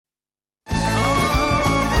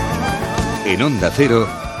En Onda Cero,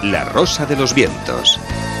 La Rosa de los Vientos.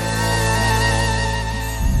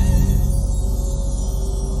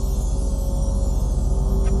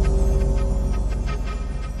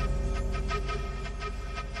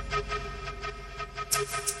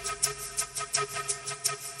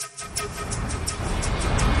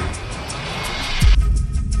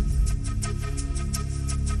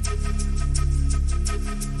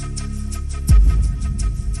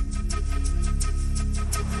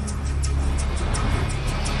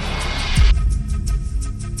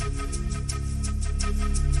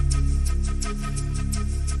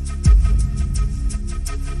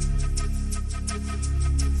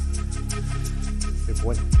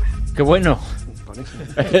 ¡Qué bueno!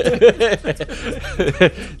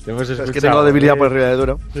 Es que tengo debilidad por el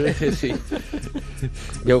ribadeduro. Sí.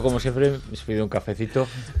 Yo, como siempre, me he pedido un cafecito.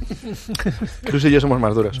 Cruz y yo somos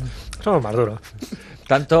más duros. Somos más duros.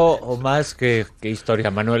 Tanto o más que historia,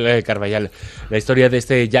 Manuel Carballal. La historia de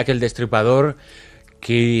este Jack el Destripador,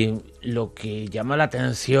 que lo que llama la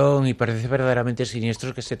atención y parece verdaderamente siniestro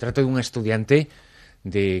es que se trata de un estudiante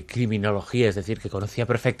de criminología, es decir, que conocía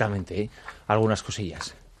perfectamente algunas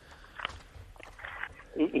cosillas.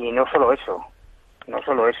 Y no solo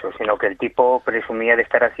eso, sino que el tipo presumía de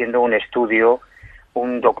estar haciendo un estudio,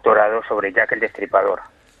 un doctorado sobre Jack el Destripador,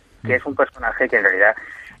 que es un personaje que en realidad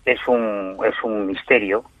es un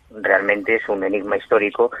misterio, realmente es un enigma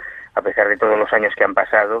histórico, a pesar de todos los años que han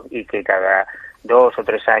pasado, y que cada 2 o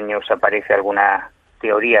 3 años aparece alguna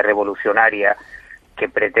teoría revolucionaria que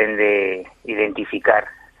pretende identificar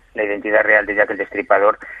la identidad real de Jack el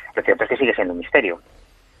Destripador. Lo cierto es que sigue siendo un misterio.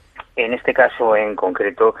 En este caso en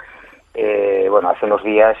concreto, hace unos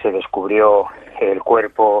días se descubrió el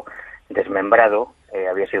cuerpo desmembrado,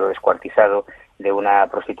 había sido descuartizado, de una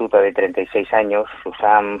prostituta de 36 años,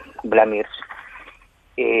 Susan Blamirs,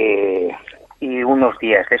 y unos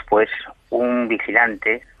días después un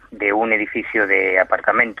vigilante de un edificio de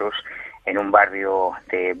apartamentos en un barrio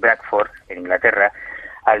de Bradford, en Inglaterra,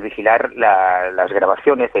 al vigilar las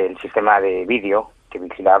grabaciones del sistema de vídeo que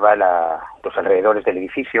vigilaba los alrededores del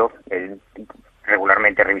edificio, él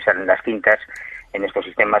regularmente revisaron las cintas en estos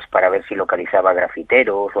sistemas para ver si localizaba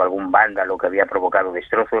grafiteros o algún vándalo que había provocado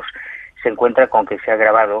destrozos, se encuentra con que se ha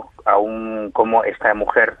grabado aún cómo esta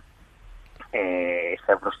mujer,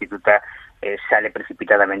 esta prostituta, sale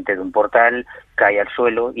precipitadamente de un portal, cae al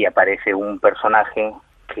suelo y aparece un personaje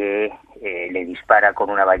que le dispara con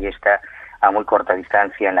una ballesta a muy corta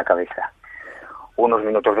distancia en la cabeza. Unos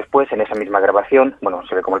minutos después, en esa misma grabación,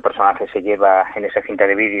 se ve como el personaje se lleva en esa cinta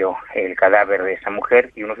de vídeo el cadáver de esa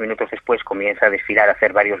mujer, y unos minutos después comienza a desfilar, a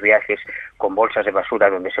hacer varios viajes con bolsas de basura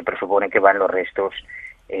donde se presupone que van los restos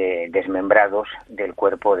desmembrados del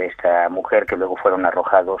cuerpo de esta mujer, que luego fueron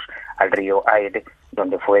arrojados al río Aire,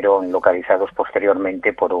 donde fueron localizados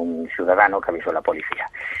posteriormente por un ciudadano que avisó a la policía.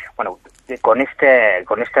 Con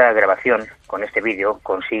esta grabación, con este vídeo,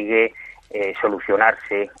 consigue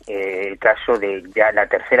solucionarse el caso de ya la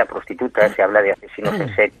tercera prostituta. Se habla de asesinos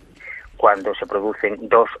en serie cuando se producen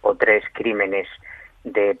 2 o 3 crímenes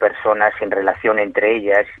de personas en relación entre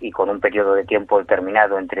ellas y con un periodo de tiempo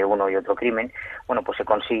determinado entre uno y otro crimen. Pues se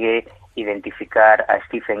consigue identificar a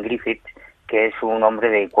Stephen Griffith, que es un hombre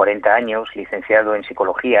de 40 años, licenciado en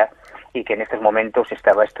psicología, y que en estos momentos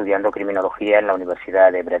estaba estudiando criminología en la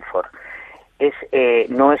Universidad de Bradford.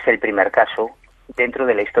 No es el primer caso. Dentro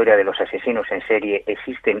de la historia de los asesinos en serie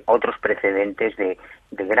existen otros precedentes de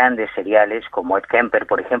grandes seriales como Ed Kemper,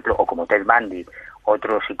 por ejemplo, o como Ted Bundy,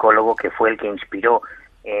 otro psicólogo que fue el que inspiró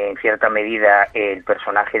en cierta medida el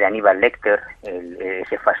personaje de Aníbal Lecter,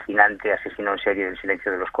 ese fascinante asesino en serie del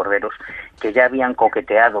Silencio de los Corderos, que ya habían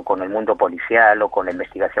coqueteado con el mundo policial o con la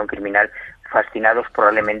investigación criminal, fascinados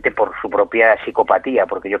probablemente por su propia psicopatía,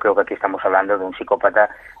 porque yo creo que aquí estamos hablando de un psicópata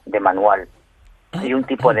de manual. Y un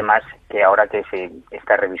tipo además que ahora que se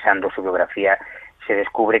está revisando su biografía se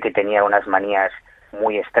descubre que tenía unas manías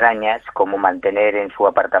muy extrañas, como mantener en su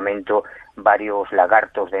apartamento varios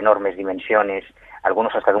lagartos de enormes dimensiones,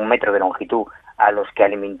 algunos hasta de 1 metro de longitud, a los que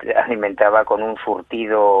alimentaba con un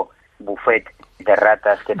surtido buffet de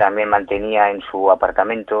ratas que también mantenía en su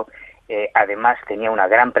apartamento. Además tenía una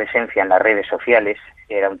gran presencia en las redes sociales,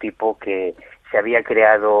 era un tipo que se había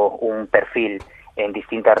creado un perfil en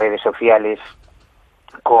distintas redes sociales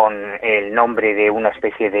con el nombre de una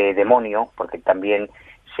especie de demonio, porque también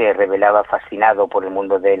se revelaba fascinado por el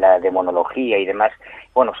mundo de la demonología y demás.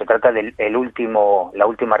 Se trata de la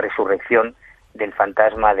última resurrección del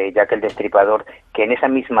fantasma de Jack el Destripador, que en esa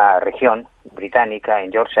misma región británica,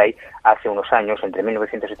 en Yorkshire, hace unos años, entre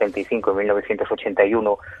 1975 y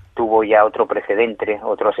 1981, tuvo ya otro precedente,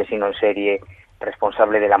 otro asesino en serie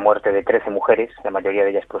responsable de la muerte de 13 mujeres, la mayoría de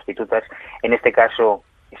ellas prostitutas. En este caso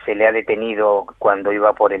se le ha detenido cuando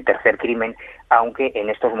iba por el tercer crimen, aunque en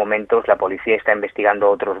estos momentos la policía está investigando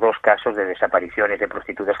otros 2 casos de desapariciones de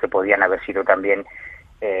prostitutas que podían haber sido también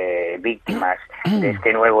víctimas de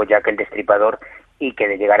este nuevo Jack el Destripador, y que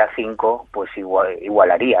de llegar a 5 pues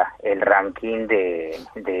igualaría el ranking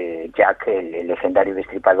de Jack, el legendario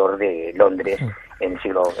destripador de Londres en el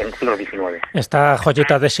siglo XIX. Esta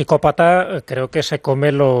joyita de psicópata creo que se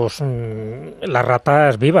come las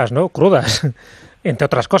ratas vivas, ¿no? Crudas, entre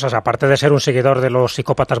otras cosas, aparte de ser un seguidor de los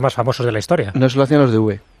psicópatas más famosos de la historia. No solo hacían los de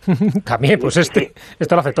V. También, pues esto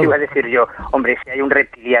lo hace todo. Iba a decir yo, hombre, si hay un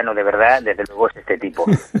reptiliano de verdad, desde luego es este tipo.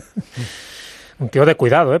 Un tío de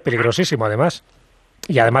cuidado, peligrosísimo además.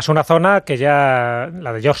 Y además una zona que ya,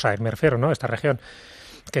 la de Yorkshire me refiero, ¿no? Esta región,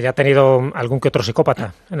 que ya ha tenido algún que otro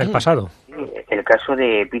psicópata en el pasado. El caso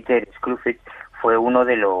de Peter Scrooge fue uno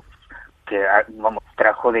de los que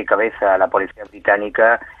trajo de cabeza a la policía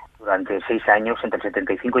británica durante 6 años, entre el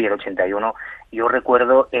 75 y el 81. Yo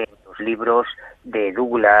recuerdo en los libros de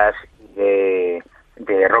Douglas y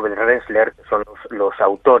de Robert Ressler, que son los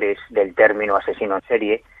autores del término asesino en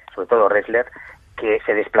serie, sobre todo Ressler, que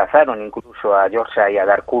se desplazaron incluso a Yorkshire a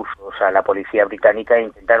dar cursos a la policía británica e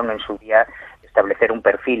intentaron en su día establecer un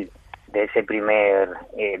perfil de ese primer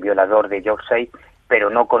violador de Yorkshire,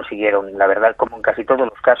 pero no consiguieron. La verdad, como en casi todos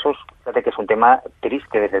los casos, fíjate que es un tema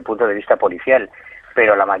triste desde el punto de vista policial,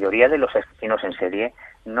 pero la mayoría de los asesinos en serie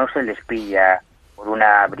no se les pilla por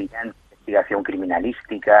una brillante investigación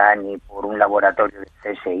criminalística ni por un laboratorio de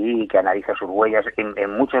CSI que analiza sus huellas.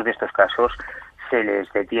 En muchos de estos casos se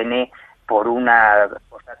les detiene por una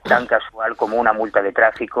cosa tan casual como una multa de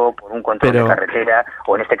tráfico, por un control de carretera,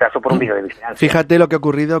 o en este caso por un vídeo de vigilancia. Fíjate lo que ha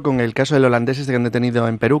ocurrido con el caso del holandés este que han detenido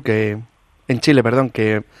en Perú, en Chile,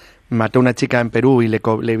 que mató a una chica en Perú y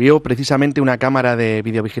le vio precisamente una cámara de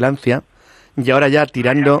videovigilancia, y ahora ya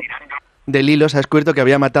tirando del hilo se ha descubierto que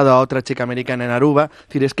había matado a otra chica americana en Aruba. Es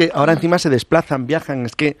decir, es que ahora encima se desplazan, viajan.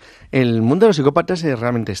 Es que el mundo de los psicópatas es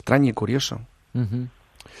realmente extraño y curioso. Uh-huh.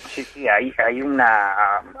 Sí, hay una...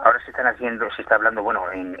 Ahora se está hablando,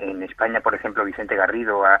 en España, por ejemplo, Vicente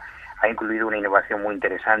Garrido ha incluido una innovación muy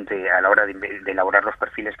interesante a la hora de elaborar los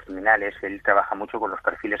perfiles criminales. Él trabaja mucho con los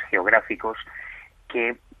perfiles geográficos,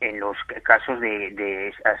 que en los casos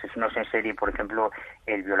de asesinos en serie, por ejemplo,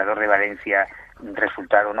 el violador de Valencia,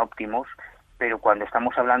 resultaron óptimos, pero cuando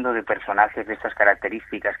estamos hablando de personajes de estas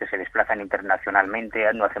características que se desplazan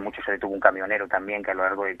internacionalmente, no hace mucho se detuvo un camionero también que a lo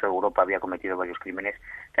largo de toda Europa había cometido varios crímenes.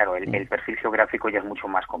 Claro, el perfil geográfico ya es mucho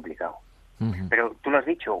más complicado. Uh-huh. Pero tú lo has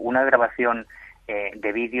dicho, una grabación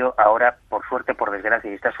de vídeo ahora, por suerte, por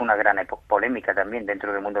desgracia, y esta es una gran polémica también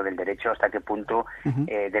dentro del mundo del derecho, hasta qué punto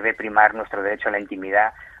debe primar nuestro derecho a la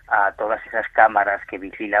intimidad a todas esas cámaras que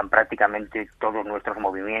vigilan prácticamente todos nuestros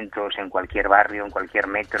movimientos en cualquier barrio, en cualquier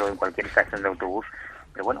metro, en cualquier estación de autobús.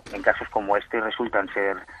 Pero bueno, en casos como este resultan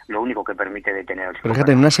ser lo único que permite detener al psicópata. Pero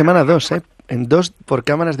fíjate, en una semana 2, en 2 por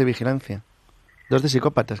cámaras de vigilancia. 2 de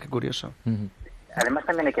psicópatas, qué curioso. Además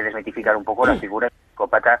también hay que desmitificar un poco la figura del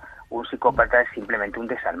psicópata. Un psicópata es simplemente un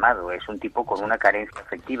desalmado, es un tipo con una carencia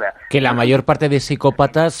afectiva. Que la mayor parte de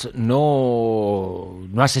psicópatas no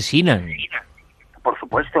asesinan. Por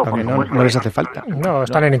supuesto, no les hace falta. No,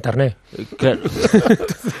 están en internet. Claro.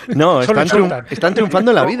 No, están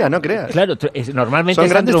triunfando en la vida, no creas. Claro, normalmente son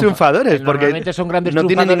grandes triunfadores, porque normalmente son grandes no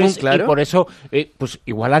triunfadores tienen ningún claro. Y por eso, pues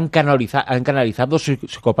igual han canalizado su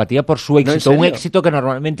psicopatía por su éxito, un éxito que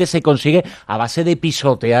normalmente se consigue a base de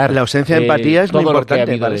pisotear. La ausencia de empatía es muy importante.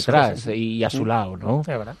 Todo lo que ha habido detrás y a su lado, ¿no? Es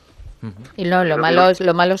verdad. Y lo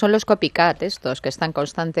malo son los copycat estos, que están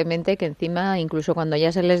constantemente, que encima, incluso cuando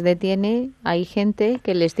ya se les detiene, hay gente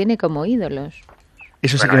que les tiene como ídolos.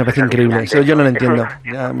 Eso sí que me parece increíble, eso yo no lo entiendo.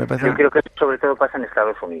 Yo creo que sobre todo pasa en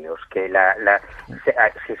Estados Unidos, que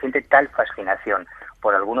se siente tal fascinación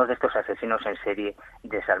por algunos de estos asesinos en serie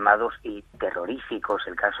desalmados y terroríficos.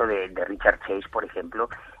 El caso de Richard Chase, por ejemplo,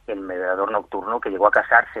 el mediador nocturno que llegó a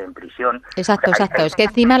casarse en prisión. Exacto. Es que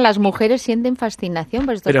encima las mujeres sienten fascinación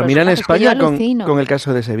por estos Pero mira en España con el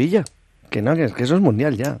caso de Sevilla, que eso es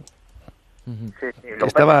mundial ya. Sí,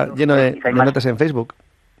 estaba lleno de notas en Facebook.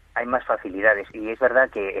 Hay más facilidades, y es verdad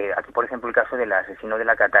que aquí, por ejemplo, el caso del asesino de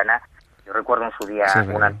la katana, yo recuerdo en su día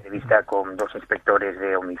una entrevista con 2 inspectores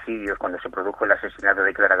de homicidios cuando se produjo el asesinato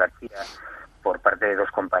de Clara García por parte de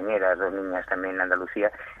 2 compañeras, 2 niñas también en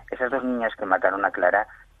Andalucía. Esas 2 niñas que mataron a Clara,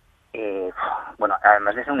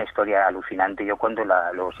 además de ser una historia alucinante, yo cuando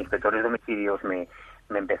los inspectores de homicidios me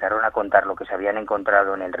empezaron a contar lo que se habían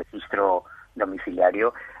encontrado en el registro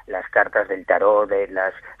domiciliario, las cartas del tarot, de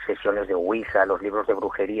las sesiones de Ouija, los libros de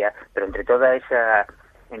brujería, pero entre toda esa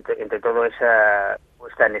entre toda esa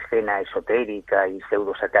puesta en escena esotérica y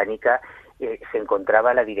pseudo-satánica, se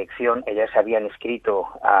encontraba la dirección. Ellas habían escrito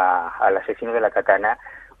al asesino de la katana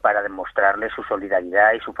para demostrarle su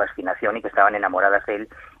solidaridad y su fascinación, y que estaban enamoradas de él,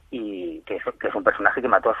 y que es un personaje que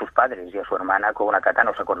mató a sus padres y a su hermana con una katana,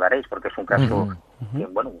 os acordaréis, porque es un caso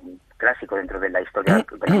un clásico dentro de la historia,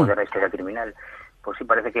 de la moderna historia criminal. Pues sí,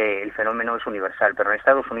 parece que el fenómeno es universal, pero en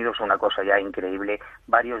Estados Unidos es una cosa ya increíble.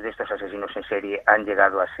 Varios de estos asesinos en serie se han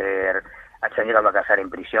llegado a casar en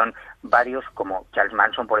prisión. Varios, como Charles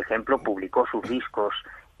Manson, por ejemplo, publicó sus discos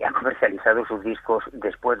y ha comercializado sus discos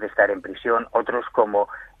después de estar en prisión. Otros, como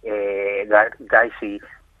Gacy,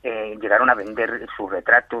 llegaron a vender sus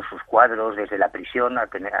retratos, sus cuadros desde la prisión, a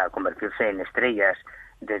convertirse en estrellas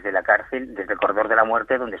desde la cárcel, desde el corredor de la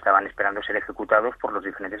muerte, donde estaban esperando ser ejecutados por los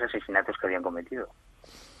diferentes asesinatos que habían cometido.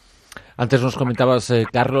 Antes nos comentabas,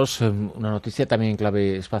 Carlos, una noticia también en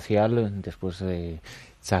clave espacial, después de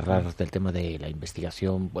charlar del tema de la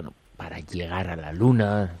investigación, para llegar a la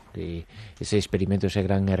Luna, de ese experimento, ese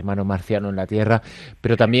gran hermano marciano en la Tierra,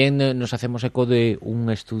 pero también nos hacemos eco de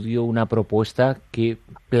un estudio, una propuesta que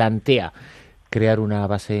plantea crear una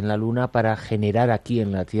base en la Luna para generar aquí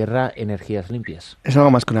en la Tierra energías limpias. Es algo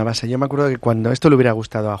más que una base. Yo me acuerdo que cuando esto le hubiera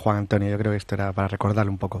gustado a Juan Antonio, yo creo que esto era para recordarlo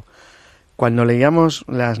un poco, cuando leíamos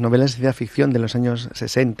las novelas de ciencia ficción de los años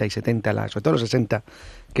 60 y 70, sobre todo los 60,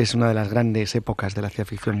 que es una de las grandes épocas de la ciencia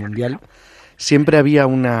ficción mundial, siempre había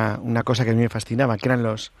una cosa que a mí me fascinaba, que eran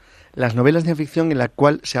las novelas de ciencia ficción en la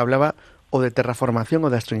cual se hablaba o de terraformación o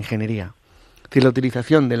de astroingeniería. Es decir, la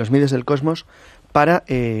utilización de los medios del cosmos para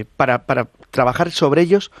trabajar sobre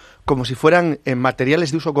ellos como si fueran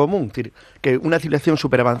materiales de uso común, es decir, que una civilización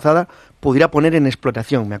súper avanzada pudiera poner en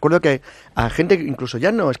explotación. Me acuerdo que a gente, incluso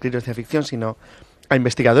ya no escritores de ciencia ficción, sino a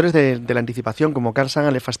investigadores de la anticipación como Carl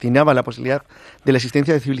Sagan, le fascinaba la posibilidad de la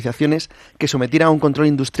existencia de civilizaciones que sometieran a un control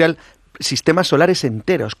industrial sistemas solares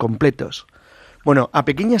enteros, completos. Bueno, a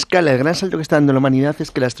pequeña escala, el gran salto que está dando la humanidad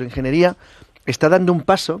es que la astroingeniería está dando un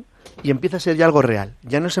paso y empieza a ser ya algo real.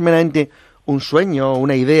 Ya no es meramente un sueño o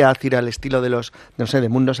una idea, decir, al estilo de de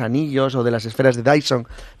mundos anillos o de las esferas de Dyson.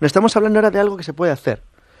 No, estamos hablando ahora de algo que se puede hacer.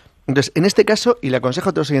 Entonces, en este caso, y le aconsejo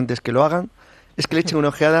a todos los oyentes que lo hagan, es que le echen una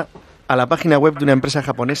ojeada a la página web de una empresa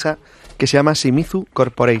japonesa que se llama Shimizu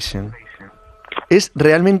Corporation. Es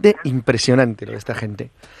realmente impresionante lo de esta gente.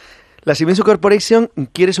 La Shimizu Corporation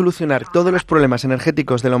quiere solucionar todos los problemas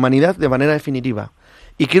energéticos de la humanidad de manera definitiva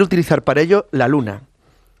y quiere utilizar para ello la Luna.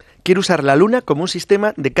 Quiere usar la Luna como un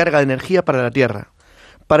sistema de carga de energía para la Tierra.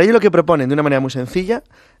 Para ello lo que proponen, de una manera muy sencilla,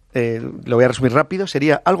 lo voy a resumir rápido,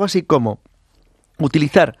 sería algo así como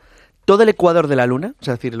utilizar todo el ecuador de la Luna, es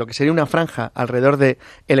decir, lo que sería una franja alrededor del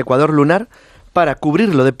ecuador lunar, para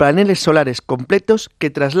cubrirlo de paneles solares completos que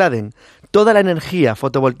trasladen toda la energía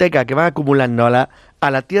fotovoltaica que van acumulando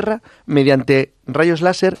a la Tierra mediante rayos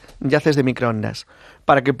láser y haces de microondas,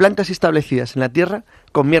 para que plantas establecidas en la Tierra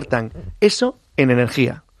conviertan eso en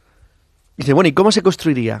energía. Dice, ¿y cómo se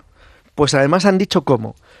construiría? Pues además han dicho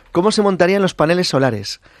cómo. ¿Cómo se montarían los paneles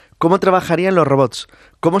solares? ¿Cómo trabajarían los robots?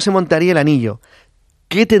 ¿Cómo se montaría el anillo?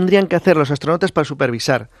 ¿Qué tendrían que hacer los astronautas para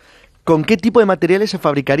supervisar? ¿Con qué tipo de materiales se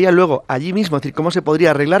fabricaría luego allí mismo? Es decir, ¿cómo se podría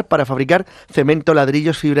arreglar para fabricar cemento,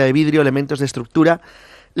 ladrillos, fibra de vidrio, elementos de estructura?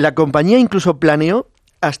 La compañía incluso planeó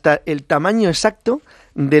hasta el tamaño exacto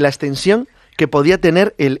de la extensión que podía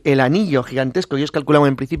tener el anillo gigantesco, ellos calculaban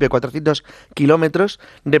en principio 400 kilómetros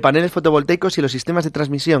de paneles fotovoltaicos y los sistemas de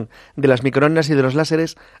transmisión de las microondas y de los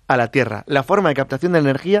láseres a la Tierra. La forma de captación de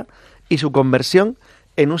energía y su conversión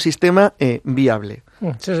en un sistema viable.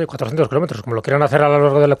 Sí, 400 kilómetros. Como lo quieren hacer a lo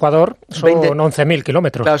largo del Ecuador, son 11.000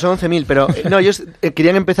 kilómetros. Claro, son 11.000, pero no, ellos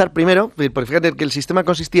querían empezar primero, porque fíjate que el sistema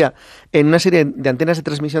consistía en una serie de antenas de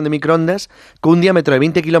transmisión de microondas con un diámetro de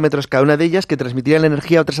 20 kilómetros cada una de ellas que transmitirían la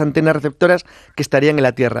energía a otras antenas receptoras que estarían en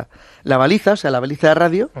la Tierra. La baliza, o sea, la baliza de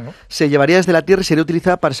radio, se llevaría desde la Tierra y sería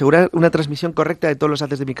utilizada para asegurar una transmisión correcta de todos los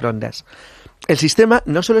haces de microondas. El sistema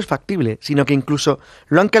no solo es factible, sino que incluso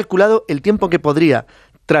lo han calculado el tiempo que podría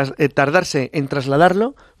tardarse en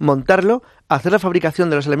trasladarlo, montarlo, hacer la fabricación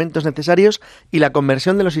de los elementos necesarios y la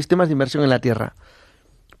conversión de los sistemas de inversión en la Tierra.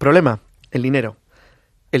 Problema, el dinero.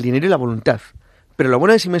 El dinero y la voluntad. Pero lo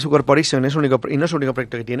bueno de Shimizu Corporation es y no es el único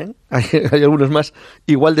proyecto que tienen. Hay algunos más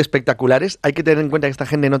igual de espectaculares. Hay que tener en cuenta que esta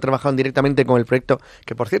gente no trabajaron directamente con el proyecto,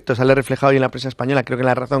 que por cierto sale reflejado hoy en la prensa española, creo que en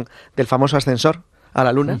la razón del famoso ascensor a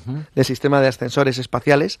la Luna, del sistema de ascensores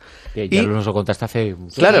espaciales. Ya nos lo contaste hace...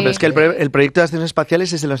 Claro, pero es que el proyecto de ascensores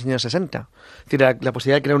espaciales es de los años 60. Es decir, la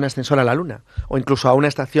posibilidad de crear un ascensor a la Luna, o incluso a una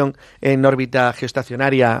estación en órbita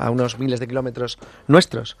geoestacionaria a unos miles de kilómetros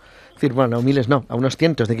nuestros. Es Es decir, bueno, no miles no, a unos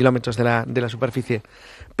cientos de kilómetros de la superficie.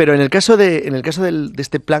 Pero en el caso de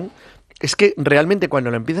este plan, es que realmente cuando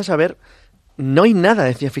lo empiezas a ver, no hay nada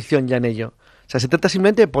de ciencia ficción ya en ello. O sea, se trata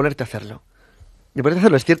simplemente de ponerte a hacerlo. De ponerte a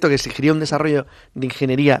hacerlo. Es cierto que exigiría un desarrollo de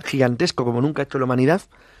ingeniería gigantesco como nunca ha hecho la humanidad,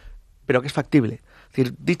 pero que es factible. Es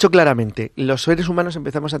decir, dicho claramente, los seres humanos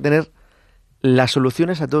empezamos a tener las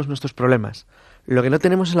soluciones a todos nuestros problemas. Lo que no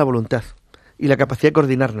tenemos es la voluntad y la capacidad de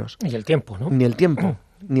coordinarnos. Y el tiempo, ¿no? Ni el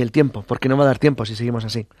tiempo, porque no va a dar tiempo si seguimos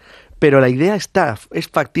así. Pero la idea está, es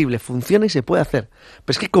factible, funciona y se puede hacer.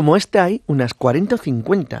 Pero es que como hay unas 40 o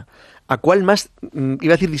 50, a cual más,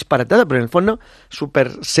 iba a decir disparatada, pero en el fondo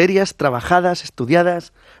súper serias, trabajadas,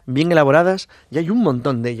 estudiadas, bien elaboradas, y hay un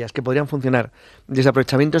montón de ellas que podrían funcionar, desde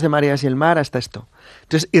aprovechamientos de mareas y el mar hasta esto.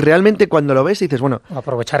 Entonces, y realmente cuando lo ves dices, bueno...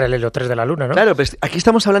 Aprovechar el helio 3 de la Luna, ¿no? Claro, pues aquí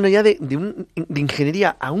estamos hablando ya de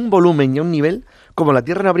ingeniería a un volumen y a un nivel como la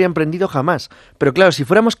Tierra no habría emprendido jamás. Pero claro, si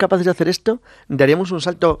fuéramos capaces de hacer esto, daríamos un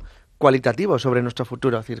salto cualitativo sobre nuestro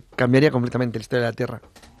futuro, es decir, cambiaría completamente la historia de la Tierra.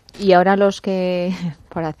 Y ahora los que,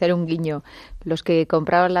 por hacer un guiño, los que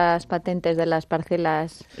compraban las patentes de las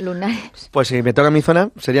parcelas lunares... Pues si me toca mi zona,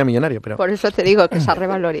 sería millonario, pero... Por eso te digo que se ha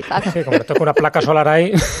revalorizado. Sí, como le toca una placa solar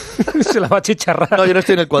ahí, se la va a chicharrar. No, yo no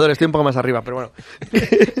estoy en el Ecuador, estoy un poco más arriba, pero bueno.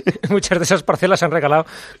 Muchas de esas parcelas se han regalado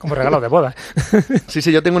como regalo de boda. Sí,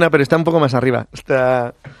 yo tengo una, pero está un poco más arriba.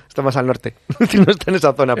 Está más al norte. No está en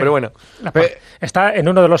esa zona, pero bueno. Está en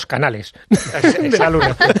uno de los canales de la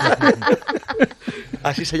Luna.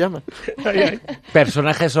 Así se llama.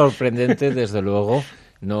 Personaje sorprendente, desde luego.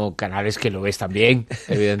 No canales que lo ves también,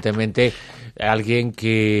 evidentemente. Alguien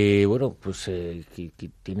que, bueno, pues que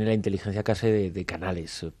tiene la inteligencia casi de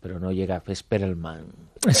canales, pero no llega. Es Perelman.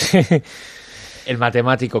 Sí. El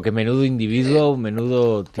matemático, que menudo individuo,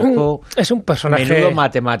 menudo tipo. Es un personaje. Menudo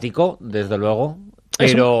matemático, desde luego.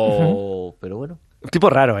 Pero bueno. Un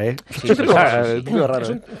tipo raro, ¿eh? Sí, tipo raro.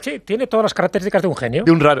 Sí, tiene todas las características de un genio.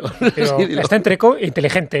 De un raro. Pero Sí, excéntrico e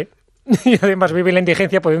inteligente. Y además vive en la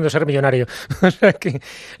indigencia pudiendo ser millonario. O sea que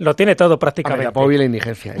lo tiene todo prácticamente. Tampoco vive la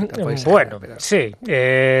indigencia. Bueno, sí.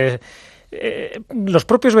 Los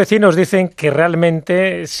propios vecinos dicen que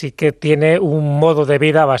realmente sí que tiene un modo de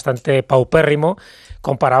vida bastante paupérrimo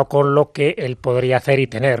comparado con lo que él podría hacer y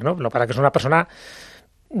tener, ¿no? Lo para que es una persona...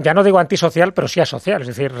 Ya no digo antisocial, pero sí asocial. Es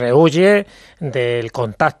decir, rehuye del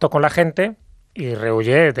contacto con la gente y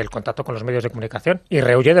rehuye del contacto con los medios de comunicación y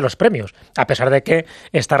rehuye de los premios, a pesar de que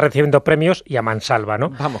está recibiendo premios y a mansalva,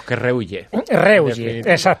 ¿no? Vamos, que rehuye. Rehuye,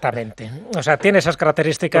 exactamente. O sea, tiene esas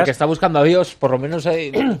características... Porque está buscando a Dios, por lo menos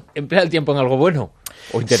emplea el tiempo en algo bueno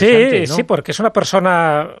o interesante, sí, ¿no? Sí, porque es una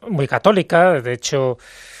persona muy católica. De hecho,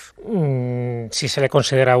 si se le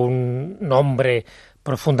considera un hombre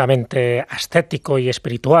profundamente ascético y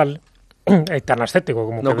espiritual, tan ascético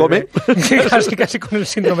como no que come casi con el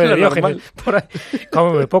síndrome de Diógenes, por ahí,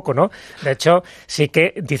 come poco, ¿no? De hecho, sí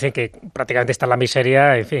que dicen que prácticamente está en la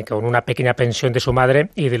miseria, en fin, con una pequeña pensión de su madre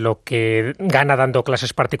y de lo que gana dando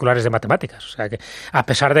clases particulares de matemáticas. O sea que, a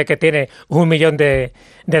pesar de que tiene $1 millón de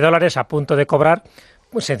dólares a punto de cobrar,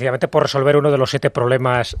 pues sencillamente por resolver uno de los 7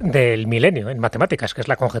 problemas del milenio en matemáticas, que es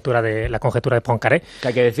la conjetura de Poincaré. Que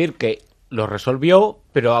hay que decir que lo resolvió,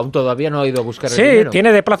 pero aún todavía no ha ido a buscar el Sí, dinero.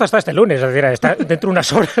 tiene de plazo hasta este lunes, es decir, está dentro de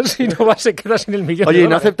unas horas y no se queda sin el millón. Oye, ¿y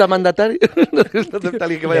no acepta mandatario? ¿No acepta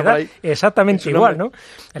alguien que vaya por ahí? Exactamente igual, ¿no?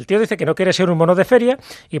 El tío dice que no quiere ser un mono de feria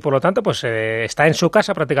y por lo tanto pues está en su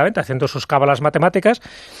casa prácticamente haciendo sus cábalas matemáticas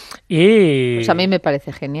y... Pues a mí me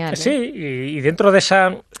parece genial. Sí, y dentro de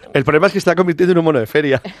esa... El problema es que está convirtiendo en un mono de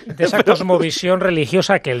feria. De esa cosmovisión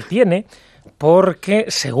religiosa que él tiene, porque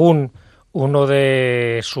según uno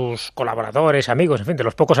de sus colaboradores, amigos, en fin, de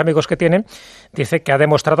los pocos amigos que tienen, dice que ha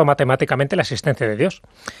demostrado matemáticamente la existencia de Dios.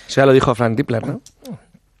 O sea, lo dijo Frank Tipler, ¿no?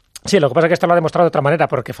 Sí, lo que pasa es que esto lo ha demostrado de otra manera,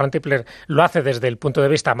 porque Frank Tipler lo hace desde el punto de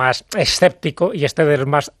vista más escéptico y de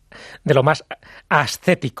lo más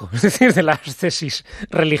ascético, es decir, de la ascesis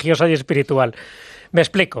religiosa y espiritual. Me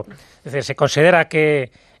explico. Es decir, se considera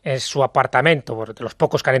que es su apartamento, de los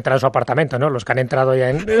pocos que han entrado en su apartamento, ¿no? Los que han entrado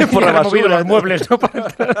ya por la removido basura, los muebles, ¿no? Para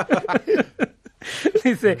entrar.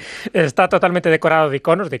 Dice, está totalmente decorado de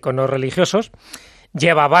iconos religiosos,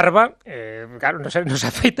 lleva barba, claro, no se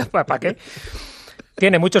afeita, ¿para qué?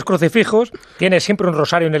 Tiene muchos crucifijos, tiene siempre un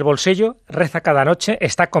rosario en el bolsillo, reza cada noche,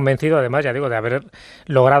 está convencido, además, ya digo, de haber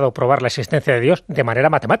logrado probar la existencia de Dios de manera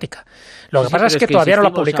matemática. Lo que pasa es que todavía no lo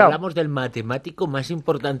ha publicado. Hablamos del matemático más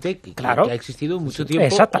importante que ha existido en mucho tiempo,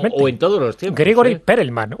 exactamente, o en todos los tiempos. Grigori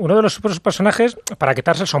Perelman, uno de los personajes para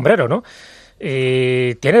quitarse el sombrero, ¿no?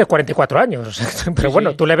 Y tiene 44 años, pero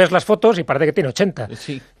bueno, tú le ves las fotos y parece que tiene 80.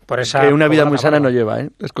 Sí. por esa... Que una vida muy cobrada sana barba. no lleva,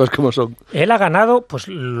 las cosas como son. Él ha ganado pues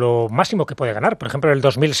lo máximo que puede ganar. Por ejemplo, en el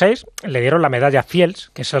 2006 le dieron la medalla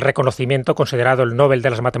Fields, que es el reconocimiento considerado el Nobel de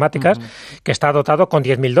las Matemáticas, que está dotado con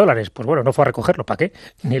 $10.000. Pues bueno, no fue a recogerlo, ¿para qué?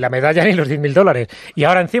 Ni la medalla ni los $10.000. Y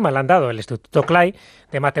ahora encima le han dado el Instituto Clay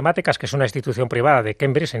de Matemáticas, que es una institución privada de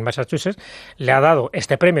Cambridge, en Massachusetts, le ha dado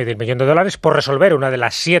este premio de $1.000.000 por resolver una de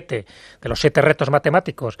los 7 retos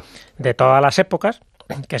matemáticos de todas las épocas,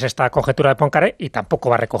 que es esta conjetura de Poincaré, y tampoco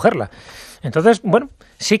va a recogerla. Entonces, bueno,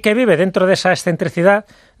 sí que vive dentro de esa excentricidad,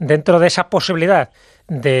 dentro de esa posibilidad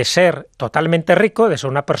de ser totalmente rico, de ser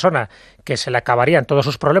una persona que se le acabarían todos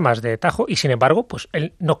sus problemas de tajo, y sin embargo, pues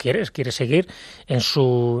él no quiere seguir en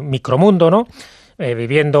su micromundo, ¿no?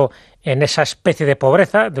 Viviendo en esa especie de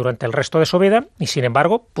pobreza durante el resto de su vida, y sin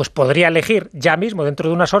embargo, pues podría elegir ya mismo, dentro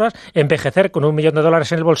de unas horas, envejecer con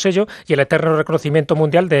 $1.000.000 en el bolsillo y el eterno reconocimiento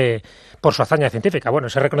mundial por su hazaña científica. Bueno,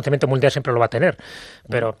 ese reconocimiento mundial siempre lo va a tener,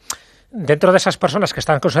 pero dentro de esas personas que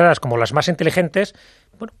están consideradas como las más inteligentes,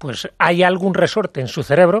 bueno, pues hay algún resorte en su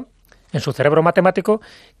cerebro matemático,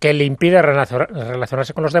 que le impide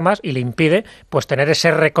relacionarse con los demás y le impide pues tener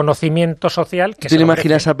ese reconocimiento social que ¿Tú le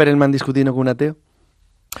imaginas a Perelman discutiendo con un ateo?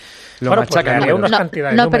 Lo machaca números.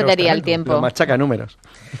 No perdería el tiempo. Lo machaca números.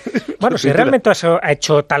 Bueno, si realmente ha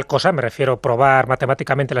hecho tal cosa, me refiero a probar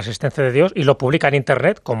matemáticamente la existencia de Dios y lo publica en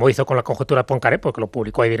Internet, como hizo con la conjetura de Poincaré, porque lo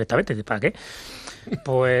publicó ahí directamente, ¿para qué?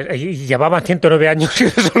 Pues y llevaban 109 años sin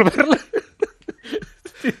resolverla.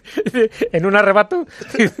 En un arrebato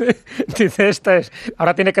dice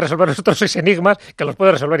ahora tiene que resolver los otros 6 enigmas que los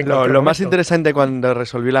puede resolver en cualquier Lo momento. más interesante cuando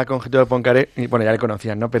resolvió la conjetura de Poincaré, y bueno, ya le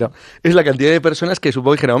conocían, ¿no? Pero es la cantidad de personas que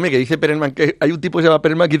supongo que dijeron, hombre, que dice Perelman, que hay un tipo que se llama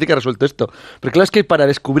Perelman que dice que ha resuelto esto. Pero claro, es que para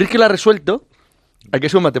descubrir que lo ha resuelto hay que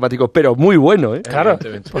ser un matemático, pero muy bueno, ¿eh? Claro,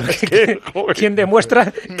 porque ¿quién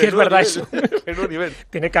demuestra que es verdad eso? Nivel.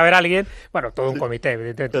 Tiene que haber alguien, bueno, todo un comité,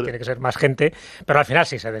 evidentemente, tiene que ser más gente, pero al final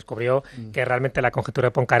sí se descubrió que realmente la conjetura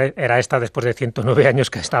de Poincaré era esta después de 109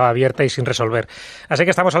 años que estaba abierta y sin resolver. Así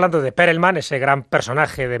que estamos hablando de Perelman, ese gran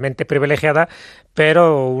personaje de mente privilegiada,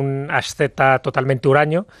 pero un asceta totalmente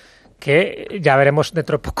huraño, que ya veremos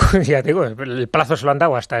dentro de poco, ya digo, el plazo se lo han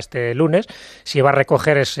dado hasta este lunes, si va a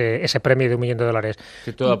recoger ese premio de $1.000.000.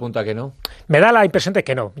 Que todo apunta a que no. Me da la impresión de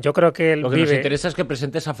que no. Yo creo que él Lo que vive... nos interesa es que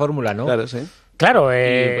presente esa fórmula, ¿no? Claro, sí. Claro,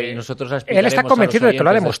 y nosotros la él está explicaremos convencido a los de que lo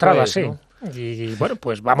ha oyentes demostrado después, así. ¿no? Y bueno,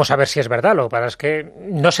 pues vamos a ver si es verdad. Lo que pasa es que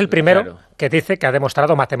no es el primero Claro. que dice que ha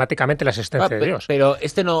demostrado matemáticamente la existencia de Dios. Pero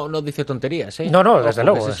este no dice tonterías, ¿eh? No, desde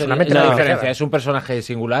luego, esa es solamente la la diferencia. diferencia. Es un personaje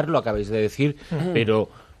singular, lo acabáis de decir, pero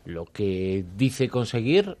lo que dice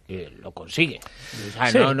conseguir, lo consigue. O sea,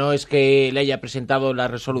 Sí. no es que le haya presentado la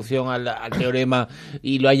resolución al teorema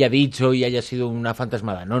y lo haya dicho y haya sido una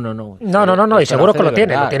fantasmada. No. No, Esto y seguro hace que lo de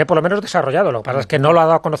tiene verdad. por lo menos desarrollado. Lo que pasa es que no lo ha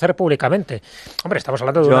dado a conocer públicamente. Hombre, estamos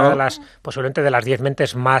hablando de una de las, posiblemente de las 10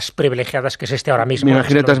 mentes más privilegiadas que existe ahora mismo. Me en el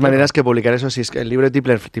imagino de siglo todas XXI. maneras que publicar eso, si es que el libro de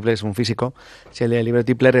Tipler es un físico, si el libro de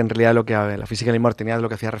Tipler en realidad lo que la física de la inmortalidad lo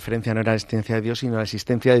que hacía referencia no era la existencia de Dios, sino la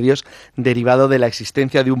existencia de Dios derivado de la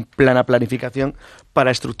existencia de un plan a planificación para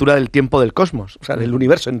estructura del tiempo del cosmos, o sea, del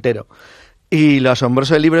universo entero. Y lo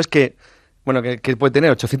asombroso del libro es que, bueno, que puede tener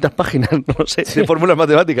 800 páginas, no sé, de fórmulas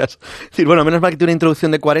matemáticas. Es decir, bueno, menos mal que tiene una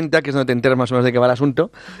introducción de 40, que es donde te enteras más o menos de qué va el asunto,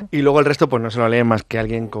 y luego el resto pues no se lo lee más que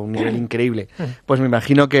alguien con un nivel increíble. Pues me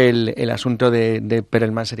imagino que el asunto de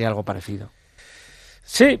Perelman sería algo parecido.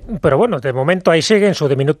 Sí, pero bueno, de momento ahí sigue en su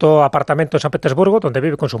diminuto apartamento en San Petersburgo, donde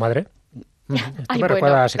vive con su madre. Esto Ay, me bueno.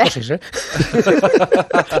 recuerda a Psicosis, ¿eh?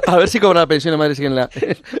 A ver si cobra la pensión de madre sigue en la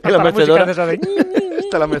La música mecedora. de esa de-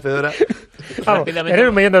 Está la mecedora. Vamos, Rápidamente.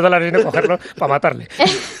 tener $1.000.000 y no cogerlo para matarle.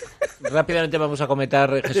 Rápidamente vamos a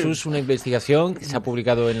comentar, Jesús, una investigación que se ha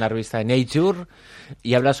publicado en la revista Nature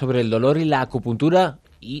y habla sobre el dolor y la acupuntura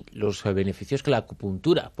y los beneficios que la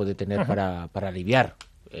acupuntura puede tener para aliviar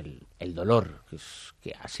el dolor,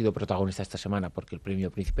 que ha sido protagonista esta semana porque el premio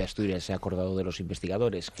Príncipe de Asturias se ha acordado de los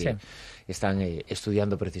investigadores que están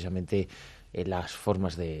estudiando precisamente las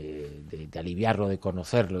formas de aliviarlo, de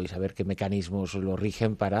conocerlo y saber qué mecanismos lo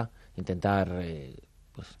rigen para intentar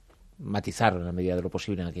matizarlo en la medida de lo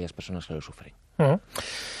posible en aquellas personas que lo sufren.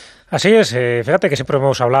 Así es, fíjate que siempre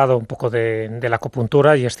hemos hablado un poco de la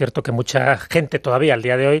acupuntura y es cierto que mucha gente todavía al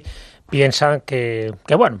día de hoy piensa que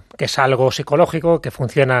es algo psicológico, que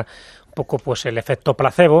funciona un poco pues el efecto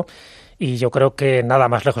placebo, y yo creo que nada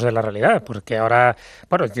más lejos de la realidad, porque ahora,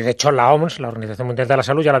 bueno, de hecho la OMS, la Organización Mundial de la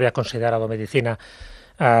Salud, ya lo había considerado medicina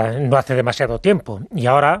no hace demasiado tiempo. Y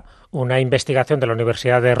ahora una investigación de la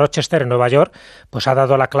Universidad de Rochester en Nueva York pues ha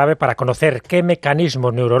dado la clave para conocer qué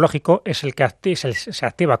mecanismo neurológico es el que se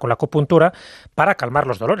activa con la acupuntura para calmar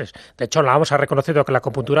los dolores. De hecho, la OMS ha reconocido que la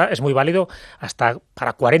acupuntura es muy válido hasta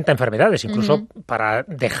para 40 enfermedades, incluso para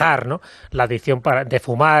dejar, ¿no?, la adicción de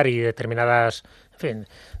fumar y determinadas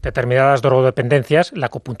drogodependencias. La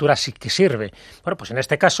acupuntura sí que sirve. Bueno, pues en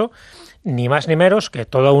este caso, ni más ni menos que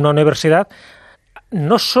toda una universidad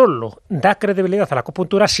no solo da credibilidad a la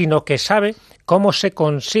acupuntura, sino que sabe cómo se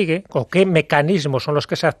consigue o qué mecanismos son los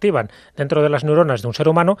que se activan dentro de las neuronas de un ser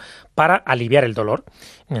humano para aliviar el dolor.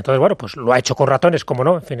 Entonces, bueno, pues lo ha hecho con ratones, como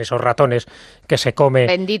no, en fin, esos ratones que se come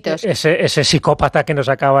benditos. Ese psicópata que nos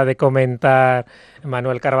acaba de comentar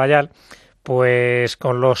Manuel Carballal, pues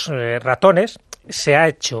con los ratones se ha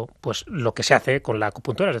hecho pues lo que se hace con la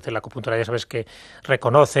acupuntura, es decir, la acupuntura ya sabes que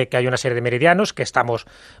reconoce que hay una serie de meridianos, que estamos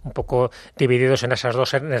un poco divididos en esas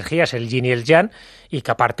dos energías, el yin y el yang, y que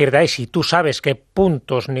a partir de ahí, si tú sabes qué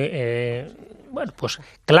puntos pues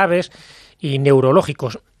claves y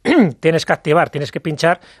neurológicos tienes que activar, tienes que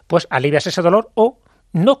pinchar, pues alivias ese dolor o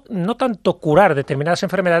no tanto curar determinadas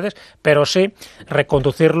enfermedades, pero sí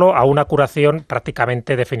reconducirlo a una curación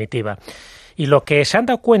prácticamente definitiva. Y lo que se han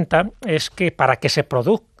dado cuenta es que para que se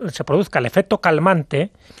produzca el efecto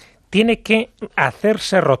calmante, tiene que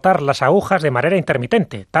hacerse rotar las agujas de manera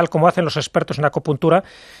intermitente, tal como hacen los expertos en acupuntura.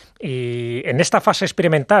 Y en esta fase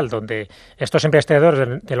experimental, donde estos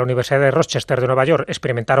investigadores de la Universidad de Rochester de Nueva York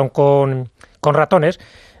experimentaron con ratones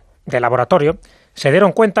de laboratorio, se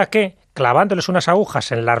dieron cuenta que clavándoles unas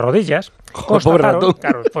agujas en las rodillas, constataron,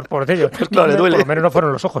 claro, por ello, no le duele. Por lo menos no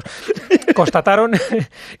fueron los ojos, constataron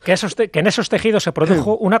que en esos tejidos se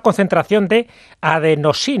produjo una concentración de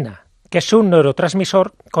adenosina, que es un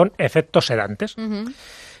neurotransmisor con efectos sedantes.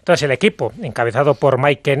 Entonces el equipo, encabezado por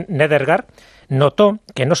Mike Nedergaard, notó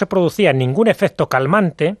que no se producía ningún efecto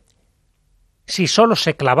calmante si solo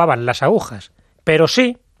se clavaban las agujas, pero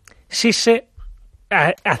sí se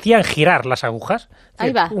hacían girar las agujas.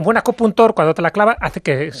 Ahí va. Un buen acupuntor, cuando te la clava, hace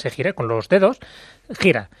que se gire con los dedos,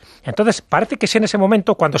 gira. Entonces, parece que es en ese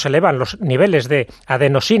momento cuando se elevan los niveles de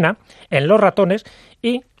adenosina en los ratones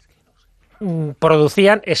y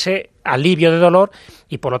producían ese alivio de dolor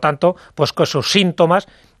y, por lo tanto, pues con sus síntomas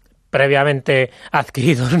previamente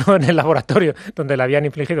adquiridos, ¿no?, en el laboratorio donde le habían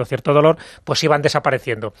infligido cierto dolor, pues iban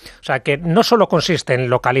desapareciendo. O sea que no solo consiste en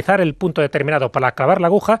localizar el punto determinado para clavar la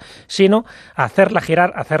aguja, sino hacerla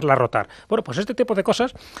girar, hacerla rotar. Bueno, pues este tipo de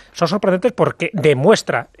cosas son sorprendentes porque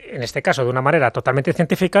demuestra, en este caso de una manera totalmente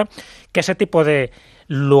científica, que ese tipo de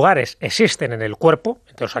lugares existen en el cuerpo,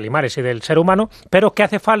 de los animales y del ser humano, pero que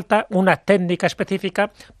hace falta una técnica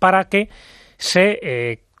específica para que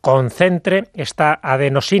se concentre esta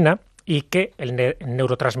adenosina y que el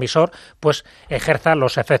neurotransmisor pues ejerza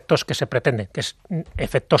los efectos que se pretenden, que es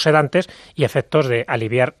efectos sedantes y efectos de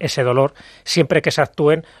aliviar ese dolor siempre que se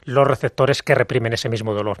actúen los receptores que reprimen ese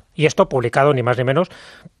mismo dolor. Y esto publicado ni más ni menos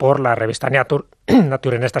por la revista Nature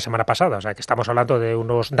en esta semana pasada. O sea que estamos hablando de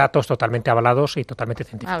unos datos totalmente avalados y totalmente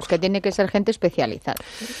científicos. Es que tiene que ser gente especializada.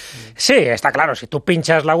 Sí, está claro. Si tú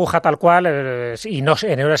pinchas la aguja tal cual y no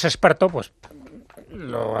eres experto, pues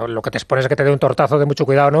lo que te expones es que te dé un tortazo de mucho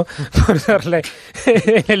cuidado, ¿no?, por darle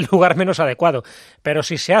en el lugar menos adecuado. Pero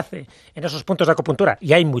si se hace en esos puntos de acupuntura,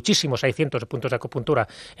 y hay muchísimos, hay cientos de puntos de acupuntura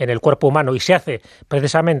en el cuerpo humano, y se hace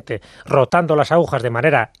precisamente rotando las agujas de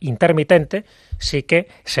manera intermitente, sí que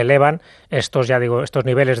se elevan estos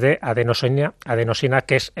niveles de adenosina,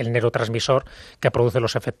 que es el neurotransmisor que produce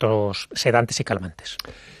los efectos sedantes y calmantes.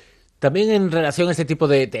 También en relación a este tipo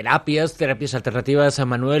de terapias alternativas,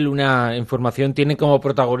 Manuel, una información tiene como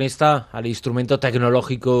protagonista al instrumento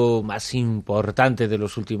tecnológico más importante de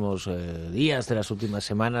los últimos días, de las últimas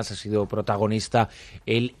semanas. Ha sido protagonista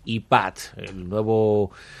el iPad, el nuevo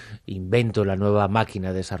invento, la nueva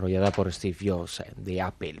máquina desarrollada por Steve Jobs de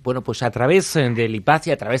Apple. Bueno, pues a través del iPad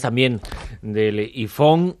y a través también del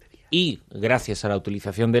iPhone y gracias a la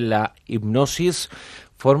utilización de la hipnosis,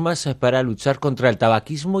 formas para luchar contra el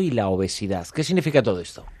tabaquismo y la obesidad. ¿Qué significa todo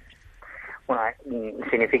esto? Bueno,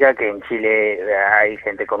 significa que en Chile hay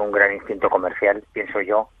gente con un gran instinto comercial, pienso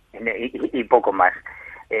yo, y poco más.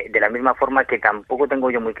 De la misma forma que tampoco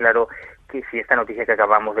tengo yo muy claro que si esta noticia que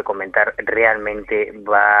acabamos de comentar realmente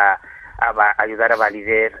va a ayudar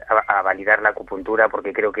a validar la acupuntura,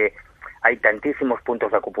 porque creo que hay tantísimos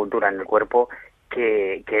puntos de acupuntura en el cuerpo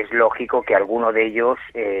que es lógico que alguno de ellos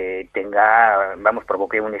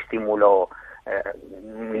provoque un estímulo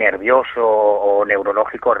nervioso o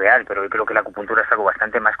neurológico real, pero yo creo que la acupuntura es algo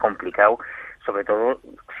bastante más complicado sobre todo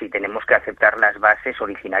si tenemos que aceptar las bases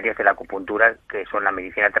originarias de la acupuntura, que son la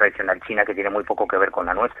medicina tradicional china, que tiene muy poco que ver con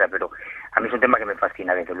la nuestra, pero a mí es un tema que me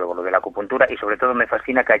fascina, desde luego, lo de la acupuntura, y sobre todo me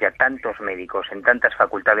fascina que haya tantos médicos en tantas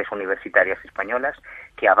facultades universitarias españolas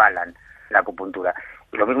que avalan la acupuntura.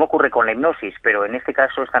 Y lo mismo ocurre con la hipnosis, pero en este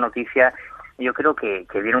caso esta noticia yo creo que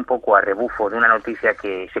viene un poco a rebufo de una noticia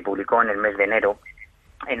que se publicó en el mes de enero,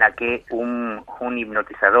 en la que un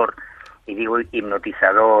hipnotizador, y digo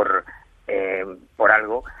hipnotizador por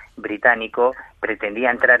algo, británico,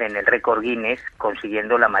 pretendía entrar en el récord Guinness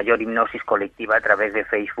consiguiendo la mayor hipnosis colectiva a través de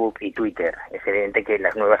Facebook y Twitter. Es evidente que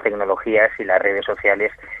las nuevas tecnologías y las redes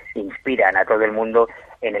sociales inspiran a todo el mundo.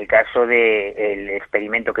 En el caso del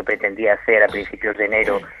experimento que pretendía hacer a principios de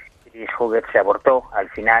enero, Chris Hughes, se abortó, al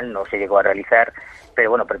final no se llegó a realizar,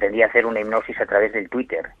 pero bueno, pretendía hacer una hipnosis a través del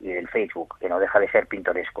Twitter y del Facebook, que no deja de ser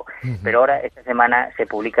pintoresco. Pero ahora, esta semana, se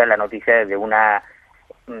publica la noticia de una,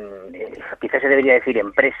 quizás se debería decir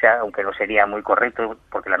empresa, aunque no sería muy correcto,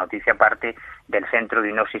 porque la noticia parte del Centro de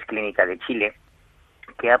Hipnosis Clínica de Chile,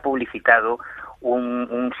 que ha publicitado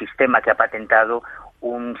un sistema, que ha patentado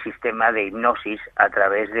un sistema de hipnosis a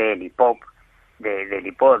través del iPod, del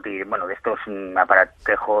iPod y bueno, de estos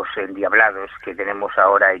aparatejos endiablados que tenemos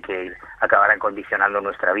ahora y que acabarán condicionando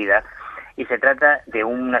nuestra vida. Y se trata de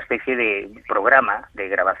una especie de programa de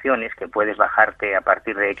grabaciones que puedes bajarte a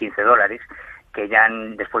partir de $15, que ya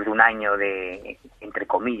después de un año de, entre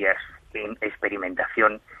comillas,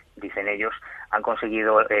 experimentación, dicen ellos, han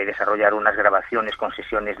conseguido desarrollar unas grabaciones con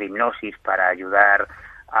sesiones de hipnosis para ayudar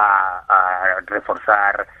a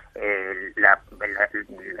reforzar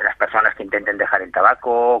las personas que intenten dejar el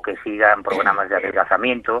tabaco o que sigan programas de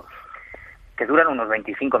adelgazamiento, que duran unos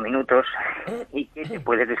 25 minutos y que te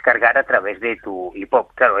puedes descargar a través de tu iPod.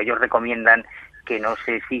 Claro, ellos recomiendan que no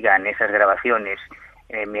se sigan esas grabaciones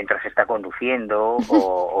mientras se está conduciendo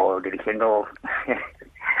o dirigiendo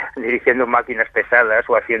máquinas pesadas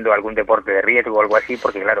o haciendo algún deporte de riesgo o algo así,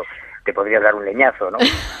 porque claro, te podría dar un leñazo, ¿no?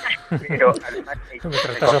 Pero además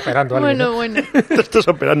estás operando a alguien, ¿no? Bueno. Te estás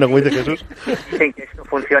operando, como dice Jesús. Dicen que esto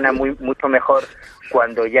funciona mucho mejor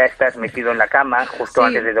cuando ya estás metido en la cama, justo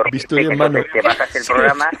antes de dormir. Entonces te bajas el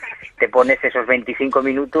programa, te pones esos 25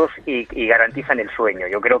 minutos y garantizan el sueño.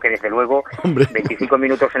 Yo creo que desde luego 25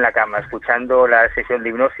 minutos en la cama escuchando la sesión de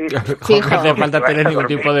hipnosis. Sí, no hace falta tener ningún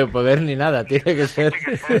tipo de poder ni nada. Tiene que ser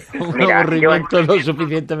un aburrimiento lo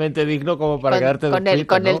suficientemente digno como para quedarte dormido.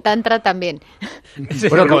 Con el tantra también. Sí,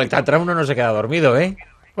 bueno, con el tantra uno no se queda dormido, ¿eh?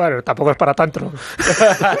 Bueno, tampoco es para tanto.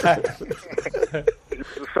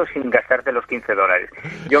 Incluso sin gastarte los $15.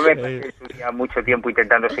 Yo me pasé mucho tiempo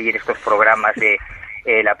intentando seguir estos programas de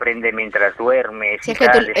el aprende mientras duermes. Sí,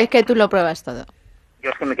 es que tú lo pruebas todo. Yo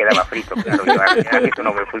es que me quedaba frito, claro. Yo, esto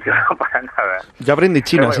no me funcionó para nada. Yo aprendí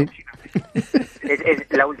chino, bueno, sí. Es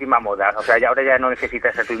la última moda. O sea, ahora ya no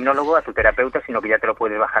necesitas a tu hipnólogo, a tu terapeuta, sino que ya te lo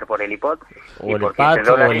puedes bajar por el iPod. O el iPad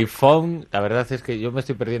o el iPhone. La verdad es que yo me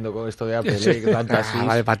estoy perdiendo con esto de Apple. Sí.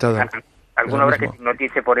 Vale, para todo. Alguna hora que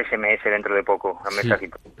notice por SMS dentro de poco, a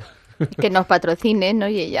mensajito. Que nos patrocinen,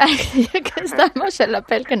 oye, ya que estamos en la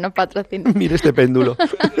pel, que nos patrocinen. Mira este péndulo.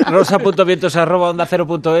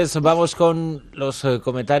 rosa.vientos@onda0.es. Vamos con los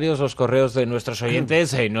comentarios, los correos de nuestros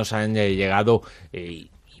oyentes. Nos han llegado y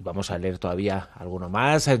vamos a leer todavía alguno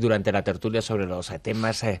más durante la tertulia sobre los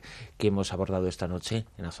temas que hemos abordado esta noche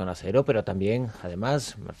en la Zona Cero, pero también,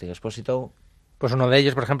 además, Martín Expósito. Pues uno de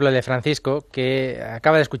ellos, por ejemplo, el de Francisco, que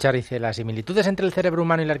acaba de escuchar, dice, las similitudes entre el cerebro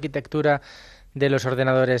humano y la arquitectura de los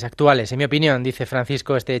ordenadores actuales. En mi opinión, dice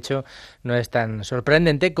Francisco, este hecho no es tan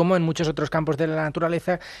sorprendente como en muchos otros campos de la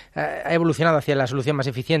naturaleza ha evolucionado hacia la solución más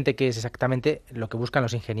eficiente, que es exactamente lo que buscan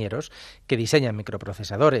los ingenieros que diseñan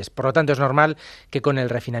microprocesadores. Por lo tanto, es normal que con el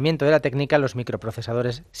refinamiento de la técnica los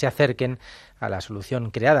microprocesadores se acerquen a la solución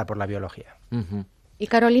creada por la biología. Uh-huh. Y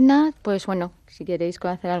Carolina, pues bueno, si queréis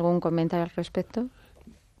hacer algún comentario al respecto.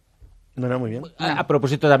 No, muy bien. A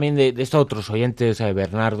propósito también de estos otros oyentes,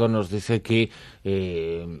 Bernardo nos dice que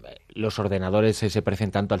los ordenadores se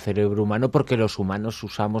parecen tanto al cerebro humano porque los humanos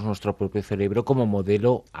usamos nuestro propio cerebro como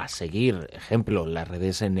modelo a seguir. Ejemplo, las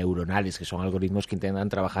redes neuronales, que son algoritmos que intentan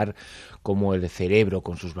trabajar como el cerebro,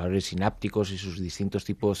 con sus valores sinápticos y sus distintos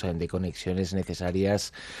tipos de conexiones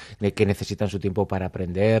necesarias, que necesitan su tiempo para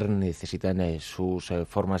aprender, necesitan sus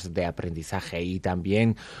formas de aprendizaje. Y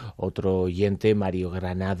también otro oyente, Mario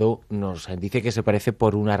Granado, nos dice que se parece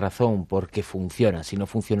por una razón, porque funciona. Si no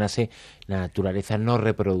funcionase, la naturaleza no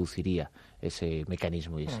reproduciría ese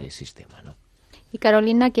mecanismo y ese sistema, ¿no? Y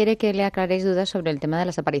Carolina quiere que le aclaréis dudas sobre el tema de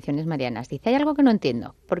las apariciones marianas. Dice, hay algo que no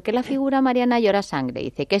entiendo. ¿Por qué la figura mariana llora sangre?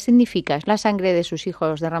 Dice, ¿qué significa? ¿Es la sangre de sus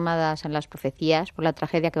hijos derramadas en las profecías por la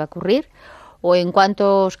tragedia que va a ocurrir? ¿O en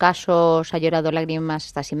cuántos casos ha llorado lágrimas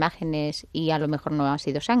estas imágenes y a lo mejor no ha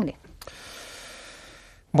sido sangre?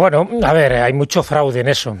 Bueno, a ver, hay mucho fraude en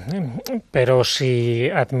eso, pero si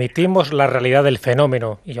admitimos la realidad del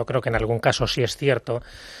fenómeno, y yo creo que en algún caso sí es cierto,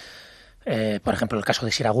 por ejemplo, el caso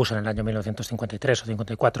de Siragusa en el año 1953 o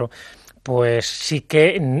 54, pues sí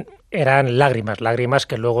que eran lágrimas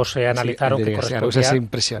que luego se analizaron, que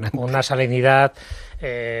correspondía a una salinidad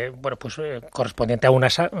correspondiente a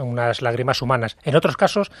unas lágrimas humanas. En otros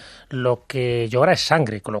casos, lo que llora es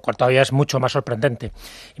sangre, con lo cual todavía es mucho más sorprendente.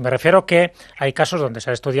 Y me refiero que hay casos donde se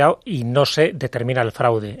ha estudiado y no se determina el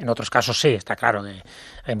fraude. En otros casos sí, está claro que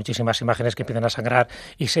hay muchísimas imágenes que empiezan a sangrar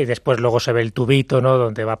y después luego se ve el tubito, ¿no?,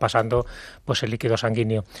 donde va pasando pues el líquido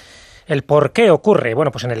sanguíneo. ¿El por qué ocurre?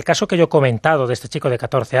 Bueno, pues en el caso que yo he comentado de este chico de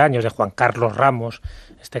 14 años, de Juan Carlos Ramos,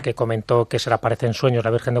 que comentó que se le aparece en sueños la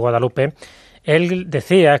Virgen de Guadalupe, él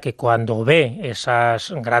decía que cuando ve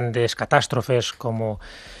esas grandes catástrofes como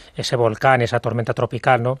ese volcán, esa tormenta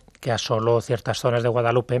tropical, ¿no?, que asoló ciertas zonas de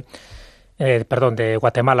de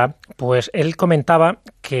Guatemala, pues él comentaba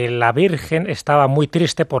que la Virgen estaba muy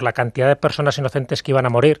triste por la cantidad de personas inocentes que iban a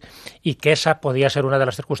morir y que esa podía ser una de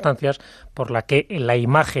las circunstancias por la que la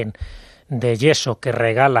imagen de yeso que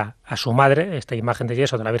regala a su madre, esta imagen de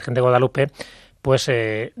yeso de la Virgen de Guadalupe, pues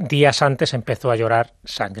días antes empezó a llorar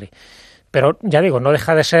sangre. Pero ya digo, no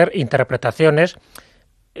deja de ser interpretaciones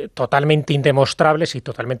totalmente indemostrables y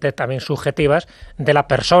totalmente también subjetivas de la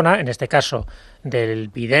persona, en este caso del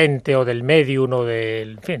vidente o del médium o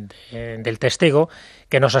del testigo,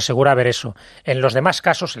 que nos asegura ver eso. En los demás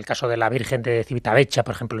casos, el caso de la Virgen de Civitavecchia,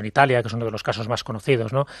 por ejemplo, en Italia, que es uno de los casos más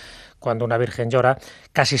conocidos, ¿no?, cuando una virgen llora,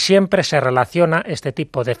 casi siempre se relaciona este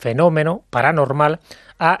tipo de fenómeno paranormal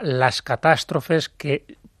a las catástrofes que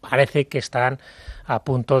parece que están a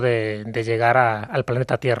punto de llegar al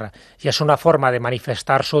planeta Tierra. Y es una forma de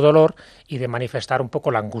manifestar su dolor y de manifestar un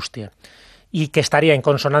poco la angustia. Y que estaría en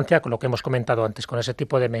consonancia con lo que hemos comentado antes, con ese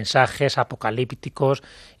tipo de mensajes apocalípticos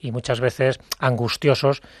y muchas veces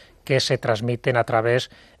angustiosos que se transmiten a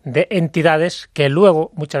través de entidades que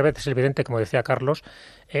luego, muchas veces el vidente, como decía Carlos,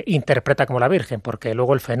 interpreta como la Virgen, porque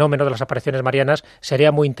luego el fenómeno de las apariciones marianas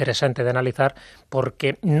sería muy interesante de analizar,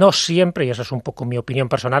 porque no siempre, y eso es un poco mi opinión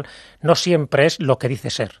personal, no siempre es lo que dice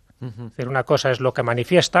ser. Es decir, una cosa es lo que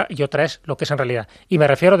manifiesta y otra es lo que es en realidad. Y me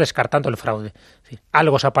refiero descartando el fraude. Es decir,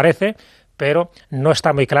 algo se aparece, pero no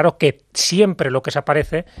está muy claro que siempre lo que se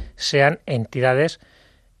aparece sean entidades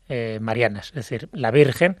marianas, es decir, la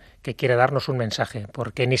Virgen que quiere darnos un mensaje,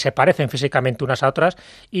 porque ni se parecen físicamente unas a otras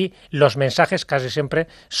y los mensajes casi siempre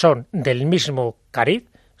son del mismo cariz,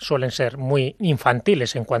 suelen ser muy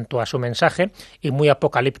infantiles en cuanto a su mensaje y muy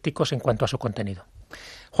apocalípticos en cuanto a su contenido.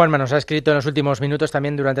 Juanma nos ha escrito en los últimos minutos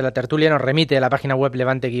también durante la tertulia, nos remite a la página web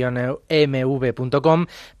levante-mv.com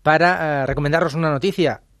para recomendarnos una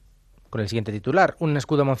noticia con el siguiente titular: un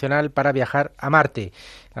escudo emocional para viajar a Marte.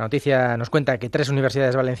 La noticia nos cuenta que 3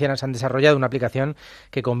 universidades valencianas han desarrollado una aplicación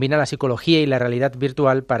que combina la psicología y la realidad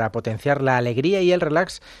virtual para potenciar la alegría y el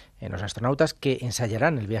relax en los astronautas que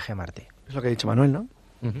ensayarán el viaje a Marte. Es lo que ha dicho Manuel, ¿no?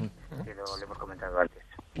 Que lo hemos comentado antes.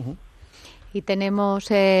 Y tenemos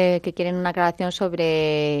que quieren una aclaración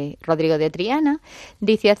sobre Rodrigo de Triana.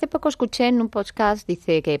 Dice, hace poco escuché en un podcast,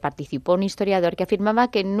 dice que participó un historiador que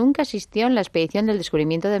afirmaba que nunca asistió en la expedición del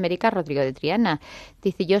descubrimiento de América Rodrigo de Triana.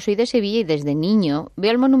 Dice, yo soy de Sevilla y desde niño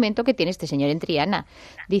veo el monumento que tiene este señor en Triana.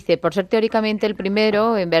 Dice, por ser teóricamente el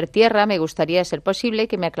primero en ver tierra, me gustaría, ser posible,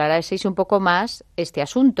 que me aclaraseis un poco más este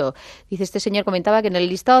asunto. Dice, este señor comentaba que en el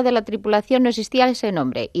listado de la tripulación no existía ese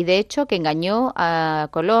nombre y de hecho que engañó a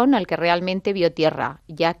Colón, al que realmente vio tierra,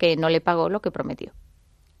 ya que no le pagó lo que prometió.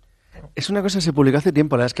 Es una cosa que se publicó hace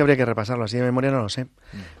tiempo, la verdad es que habría que repasarlo, así de memoria no lo sé.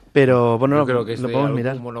 Pero bueno, yo creo que es lo de podemos algún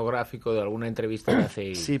mirar. monográfico de alguna entrevista de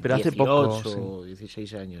hace, sí, pero 18 hace poco, o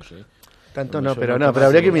 16 años. Tanto no, pero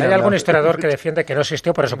habría que mirarlo. Hay algún historiador que defiende que no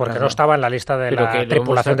existió por eso, porque no estaba en la lista de la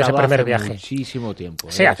tripulación de ese primer viaje. Muchísimo tiempo.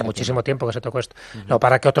 Sí, hace muchísimo tiempo que se tocó esto. No,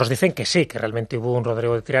 para que otros dicen que sí, que realmente hubo un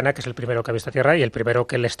Rodrigo de Triana, que es el primero que ha visto tierra y el primero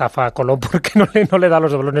que le estafa a Colón porque no le da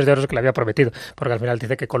los doblones de oro que le había prometido. Porque al final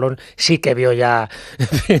dice que Colón sí que vio ya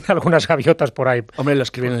algunas gaviotas por ahí. Hombre, lo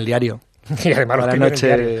escribió en el diario. Y además a la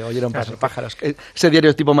noche oyeron pasar pájaros. Ese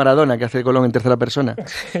diario es tipo Maradona, que hace Colón en tercera persona.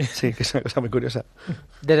 Sí, que es una cosa muy curiosa.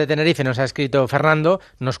 Desde Tenerife nos ha escrito Fernando,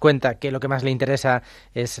 nos cuenta que lo que más le interesa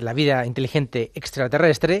es la vida inteligente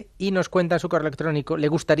extraterrestre y nos cuenta en su correo electrónico, le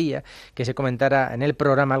gustaría que se comentara en el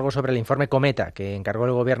programa algo sobre el informe Cometa que encargó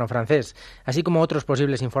el gobierno francés, así como otros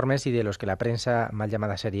posibles informes y de los que la prensa mal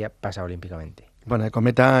llamada seria pasa olímpicamente. Bueno, el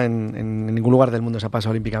cometa en ningún lugar del mundo se ha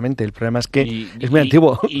pasado olímpicamente. El problema es que es muy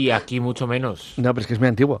antiguo. Y aquí mucho menos. No, pero es que es muy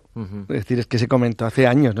antiguo. Es decir, es que se comentó hace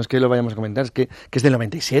años, no es que lo vayamos a comentar, es que es del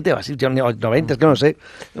 97 o así, o 90, es que no sé.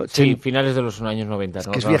 Sí, finales de los años 90. Es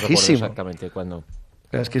que es viejísimo. Exactamente cuándo.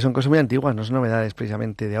 Pero es que son cosas muy antiguas, no son novedades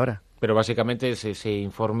precisamente de ahora. Pero básicamente ese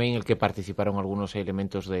informe en el que participaron algunos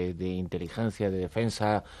elementos de inteligencia, de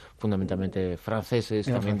defensa, fundamentalmente franceses,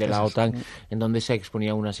 también de la OTAN, en donde se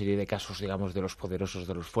exponía una serie de casos, digamos, de los poderosos,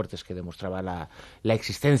 de los fuertes, que demostraba la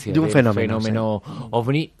existencia de un del fenómeno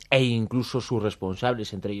ovni, e incluso sus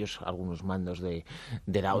responsables, entre ellos algunos mandos de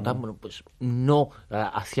la OTAN, bueno, pues no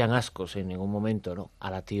hacían ascos en ningún momento, ¿no?,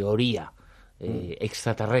 a la teoría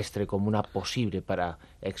extraterrestre como una posible para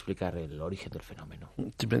explicar el origen del fenómeno.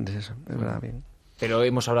 Simplemente es eso, es verdad, bien. Pero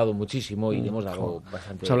hemos hablado muchísimo y hemos dado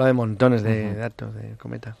bastante... Hemos hablado de montones de datos de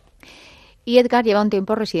cometa. Y Edgar lleva un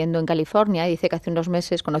tiempo residiendo en California. Dice que hace unos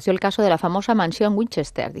meses conoció el caso de la famosa mansión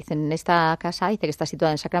Winchester. Dice, en esta casa, dice que está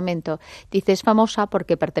situada en Sacramento. Dice, es famosa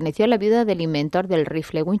porque perteneció a la viuda del inventor del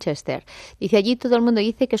rifle Winchester. Dice, allí todo el mundo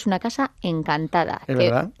dice que es una casa encantada.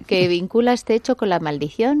 Que vincula este hecho con la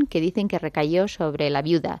maldición que dicen que recayó sobre la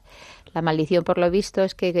viuda. La maldición, por lo visto,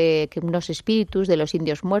 es que unos espíritus de los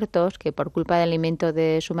indios muertos, que por culpa del alimento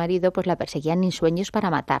de su marido, pues la perseguían en sueños para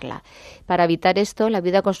matarla. Para evitar esto, la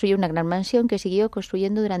viuda construyó una gran mansión que siguió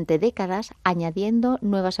construyendo durante décadas, añadiendo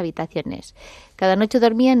nuevas habitaciones. Cada noche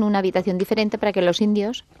dormía en una habitación diferente para que los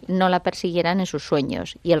indios no la persiguieran en sus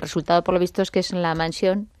sueños. Y el resultado, por lo visto, es que es en la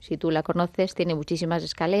mansión, si tú la conoces, tiene muchísimas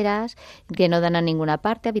escaleras que no dan a ninguna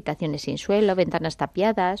parte, habitaciones sin suelo, ventanas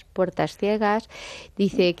tapiadas, puertas ciegas.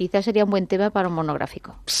 Dice, quizás sería un buen tema para un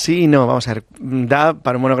monográfico. Sí, no, vamos a ver, da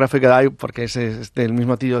para un monográfico, da porque es del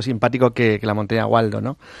mismo tío simpático que la montaña Waldo,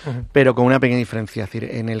 ¿no? Pero con una pequeña diferencia. Es decir,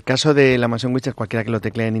 en el caso de la mansión Winchester, cualquiera que lo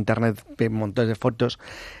teclee en internet ve montones de fotos,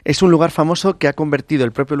 es un lugar famoso que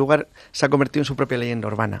el propio lugar se ha convertido en su propia leyenda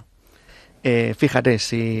urbana. Fíjate,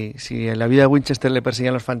 si en la vida de Winchester le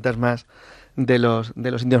perseguían los fantasmas de los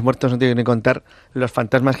indios muertos, no tiene que contar los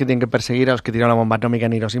fantasmas que tienen que perseguir a los que tiraron la bomba atómica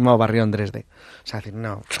en Hiroshima o Barrio en Dresde. O sea, decir,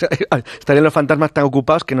 no, estarían los fantasmas tan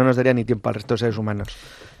ocupados que no nos daría ni tiempo al resto de seres humanos,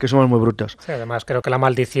 que somos muy brutos. Sí, además creo que la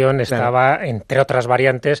maldición estaba, entre otras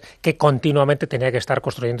variantes, que continuamente tenía que estar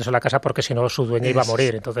construyéndose la casa porque si no su dueña iba a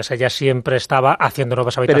morir. Entonces ella siempre estaba haciendo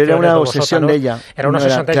nuevas habitaciones. Pero era una obsesión de ella. Era una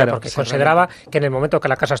obsesión de ella porque consideraba que en el momento que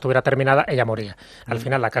la casa estuviera terminada, ella moría. Al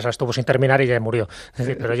final la casa estuvo sin terminar y ella murió. Es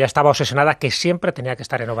decir, pero ella estaba obsesionada que siempre tenía que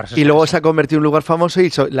estar en obras. Y luego se ha convertido en un lugar famoso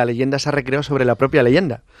y la leyenda se ha recreado sobre la propia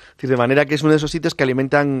leyenda. Es decir, de manera que es uno de esos sitios que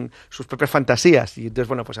alimentan sus propias fantasías. Y entonces,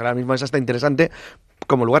 bueno, pues ahora mismo es hasta interesante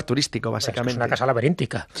como lugar turístico, básicamente. Es una casa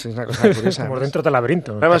laberíntica. Sí, es una cosa curiosa. Como dentro del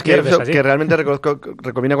laberinto. Además, que realmente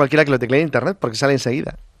recomiendo a cualquiera que lo teclee en internet porque sale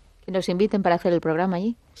enseguida. Que nos inviten para hacer el programa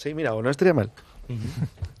allí. Sí, mira, o no estaría mal.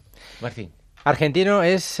 Martín. Argentino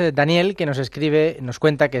es Daniel, que nos escribe, nos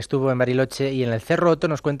cuenta que estuvo en Bariloche y en el Cerro Otto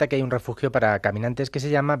nos cuenta que hay un refugio para caminantes que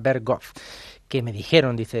se llama Berghof, que me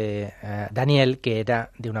dijeron, dice Daniel, que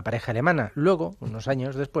era de una pareja alemana. Luego, unos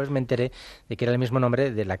años después, me enteré de que era el mismo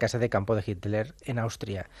nombre de la casa de campo de Hitler en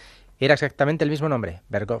Austria. Era exactamente el mismo nombre,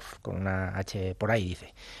 Berghof, con una H por ahí,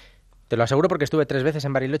 dice. Te lo aseguro porque estuve 3 veces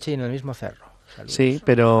en Bariloche y en el mismo cerro. Saludos. Sí,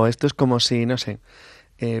 pero esto es como si, no sé,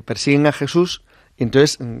 persiguen a Jesús. Y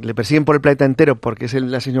entonces le persiguen por el planeta entero porque es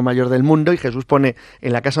el asesino mayor del mundo y Jesús pone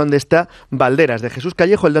en la casa donde está balderas de Jesús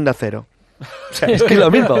Callejo, el Don de Acero. O sea, es que es lo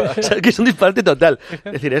mismo. O sea, es que es un disparate total.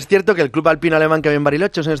 Es decir, es cierto que el club alpino alemán que había en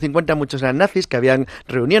Bariloche en los años 50 muchos eran nazis, que habían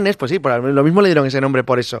reuniones, pues sí, por lo mismo le dieron ese nombre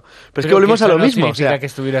por eso. Pero es que volvemos a lo mismo. O sea, que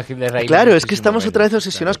estuviera Hitler ahí. Claro, es que estamos otra vez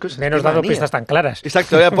obsesionados con eso. Menos dado pistas tan claras.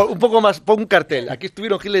 Exacto, un poco más, pon un cartel. Aquí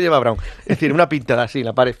estuvieron Hitler y Eva Braun. Es decir, una pintada así en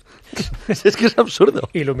la pared. Es que es absurdo.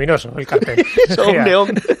 Y luminoso el cartel. Un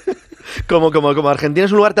neón. Como Argentina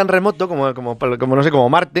es un lugar tan remoto como no sé, como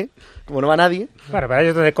Marte, como no va nadie. Bueno, pero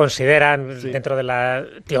ellos donde consideran, dentro de la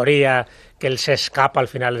teoría, que él se escapa al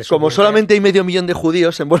final de su Como vida. Solamente hay 500.000 de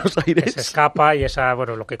judíos en Buenos Aires. Se escapa y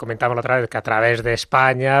lo que comentábamos la otra vez, que a través de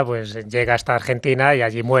España pues llega hasta Argentina y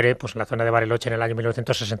allí muere pues en la zona de Bariloche en el año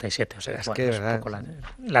 1967. O sea, es un poco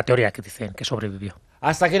la teoría que dicen que sobrevivió.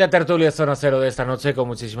 Hasta aquí la tertulia Zona Cero de esta noche, con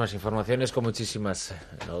muchísimas informaciones, con muchísimas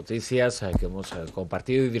noticias que hemos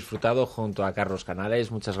compartido y disfrutado junto a Carlos Canales.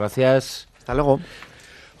 Muchas gracias. Hasta luego.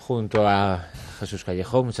 Junto a Jesús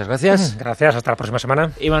Callejo, muchas gracias. Gracias, hasta la próxima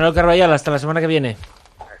semana. Y Manuel Carballal, hasta la semana que viene.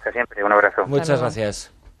 Hasta siempre, un abrazo. Muchas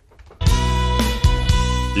gracias.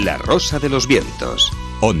 La Rosa de los Vientos,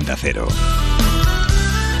 Onda Cero.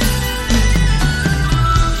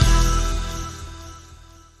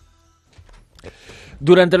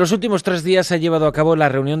 Durante los últimos 3 días se ha llevado a cabo la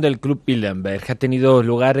reunión del Club Bilderberg. Ha tenido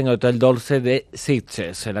lugar en el Hotel Dolce de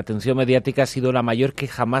Sitges. La atención mediática ha sido la mayor que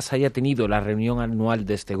jamás haya tenido la reunión anual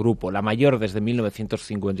de este grupo, la mayor desde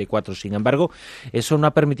 1954. Sin embargo, eso no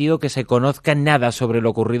ha permitido que se conozca nada sobre lo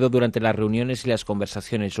ocurrido durante las reuniones y las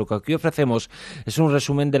conversaciones. Lo que aquí ofrecemos es un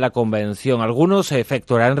resumen de la convención. Algunos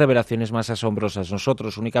efectuarán revelaciones más asombrosas.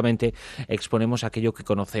 Nosotros únicamente exponemos aquello que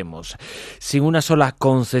conocemos, sin una sola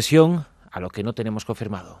concesión a lo que no tenemos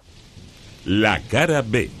confirmado. La cara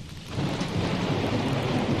B.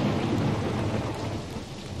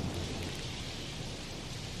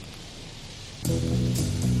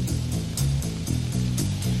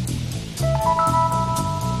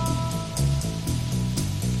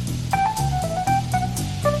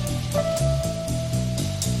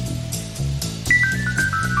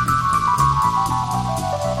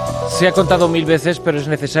 Se ha contado 1000 veces, pero es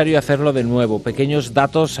necesario hacerlo de nuevo. Pequeños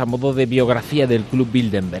datos a modo de biografía del Club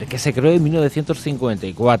Bilderberg, que se creó en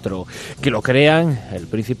 1954. Que lo crean el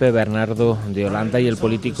príncipe Bernardo de Holanda y el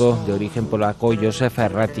político de origen polaco Józef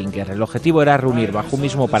Ratzinger. El objetivo era reunir bajo un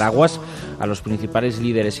mismo paraguas a los principales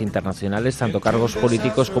líderes internacionales, tanto cargos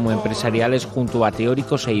políticos como empresariales, junto a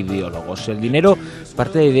teóricos e ideólogos. El dinero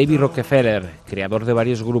parte de David Rockefeller, creador de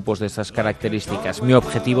varios grupos de estas características. Mi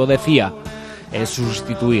objetivo, decía, es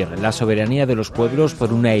sustituir la soberanía de los pueblos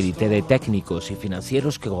por una élite de técnicos y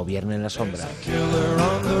financieros que gobiernen la sombra.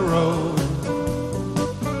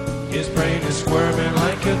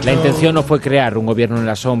 La intención no fue crear un gobierno en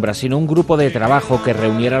la sombra, sino un grupo de trabajo que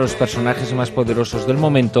reuniera a los personajes más poderosos del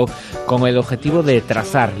momento con el objetivo de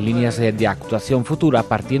trazar líneas de actuación futura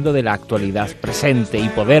partiendo de la actualidad presente y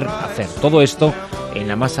poder hacer todo esto en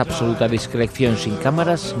la más absoluta discreción, sin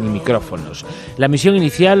cámaras ni micrófonos. La misión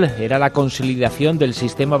inicial era la consolidación del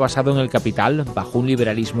sistema basado en el capital, bajo un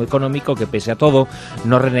liberalismo económico que, pese a todo,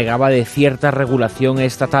 no renegaba de cierta regulación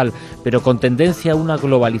estatal, pero con tendencia a una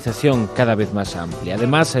globalización cada vez más amplia.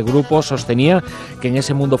 Además, el grupo sostenía que en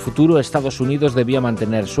ese mundo futuro Estados Unidos debía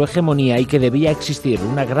mantener su hegemonía y que debía existir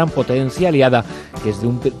una gran potencia aliada que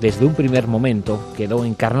desde un primer momento quedó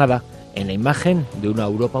encarnada en la imagen de una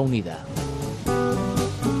Europa unida.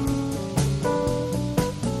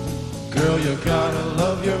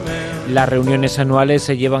 Las reuniones anuales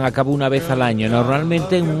se llevan a cabo una vez al año,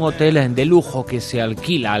 normalmente en un hotel de lujo que se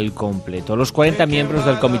alquila al completo. Los 40 miembros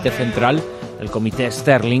del Comité Central, el Comité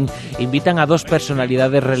Sterling, invitan a 2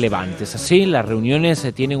 personalidades relevantes. Así, las reuniones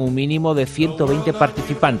tienen un mínimo de 120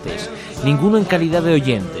 participantes, ninguno en calidad de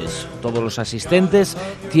oyentes. Todos los asistentes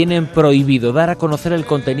tienen prohibido dar a conocer el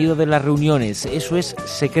contenido de las reuniones. Eso es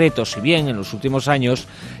secreto, si bien en los últimos años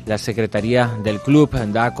la Secretaría del Club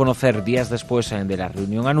da a conocer días después de la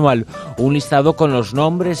reunión anual un listado con los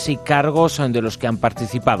nombres y cargos de los que han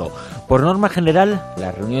participado. Por norma general,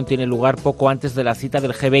 la reunión tiene lugar poco antes de la cita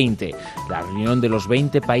del G20, la reunión de los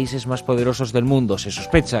 20 países más poderosos del mundo. Se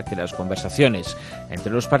sospecha que las conversaciones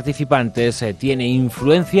entre los participantes tienen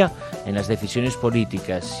influencia en las decisiones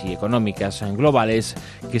políticas y económicas globales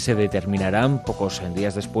que se determinarán pocos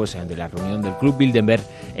días después de la reunión del Club Bilderberg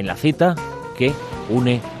en la cita que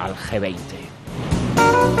une al G20.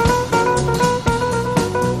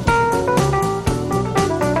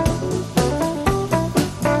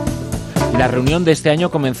 La reunión de este año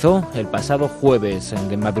comenzó el pasado jueves.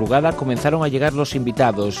 De madrugada comenzaron a llegar los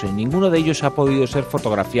invitados. Ninguno de ellos ha podido ser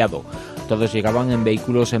fotografiado. Todos llegaban en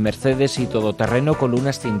vehículos en Mercedes y todoterreno con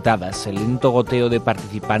lunas tintadas. El lento goteo de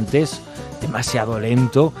participantes, demasiado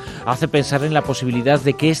lento, hace pensar en la posibilidad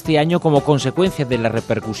de que este año, como consecuencia de la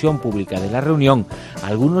repercusión pública de la reunión,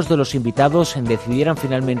 algunos de los invitados decidieran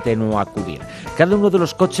finalmente no acudir. Cada uno de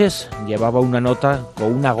los coches llevaba una nota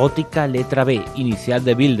con una gótica letra B, inicial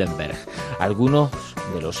de Bilderberg. Algunos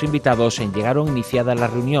de los invitados llegaron iniciada la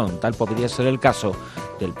reunión. Tal podría ser el caso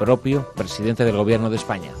del propio presidente del Gobierno de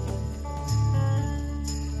España.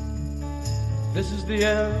 This is the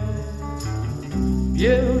end,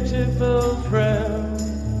 beautiful friend.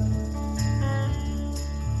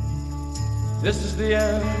 This is the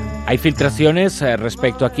end. Hay filtraciones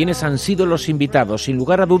respecto a quiénes han sido los invitados. Sin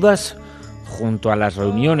lugar a dudas, junto a las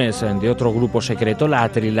reuniones de otro grupo secreto, la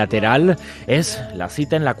trilateral es la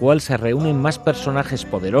cita en la cual se reúnen más personajes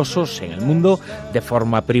poderosos en el mundo de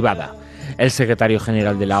forma privada. El secretario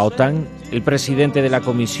general de la OTAN, el presidente de la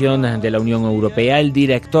Comisión de la Unión Europea, el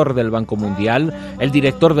director del Banco Mundial, el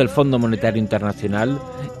director del Fondo Monetario Internacional,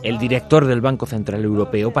 el director del Banco Central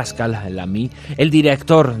Europeo, Pascal Lamy, el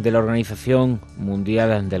director de la Organización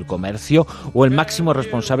Mundial del Comercio o el máximo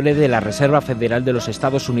responsable de la Reserva Federal de los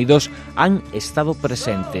Estados Unidos han estado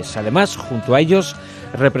presentes. Además, junto a ellos,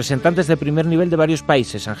 representantes de primer nivel de varios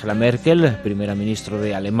países: Angela Merkel, primera ministra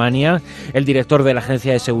de Alemania, el director de la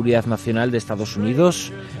Agencia de Seguridad Nacional de Estados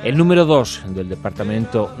Unidos, el número 2 del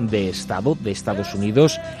Departamento de Estado de Estados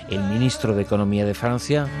Unidos, el ministro de Economía de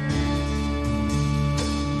Francia.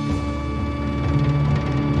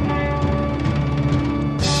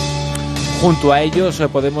 Junto a ellos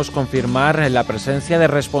podemos confirmar la presencia de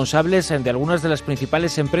responsables de algunas de las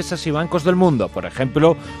principales empresas y bancos del mundo, por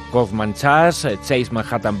ejemplo, Goldman Sachs, Chase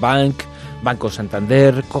Manhattan Bank, Banco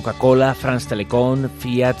Santander, Coca-Cola, France Telecom,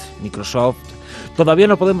 Fiat, Microsoft. Todavía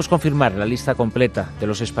no podemos confirmar la lista completa de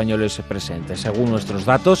los españoles presentes. Según nuestros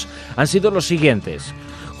datos, han sido los siguientes: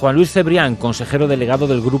 Juan Luis Cebrián, consejero delegado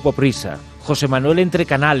del Grupo Prisa; José Manuel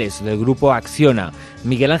Entrecanales, del Grupo Acciona;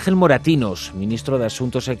 Miguel Ángel Moratinos, ministro de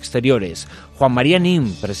Asuntos Exteriores; Juan María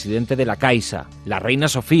Nin, presidente de la Caixa; la Reina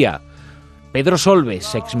Sofía; Pedro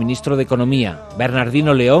Solbes, exministro de Economía;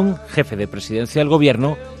 Bernardino León, jefe de Presidencia del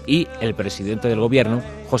Gobierno; y el presidente del Gobierno,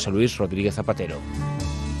 José Luis Rodríguez Zapatero.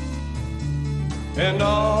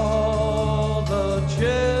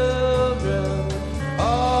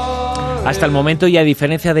 Hasta el momento, y a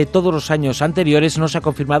diferencia de todos los años anteriores, no se ha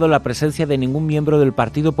confirmado la presencia de ningún miembro del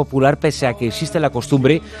Partido Popular, pese a que existe la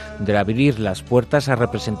costumbre de abrir las puertas a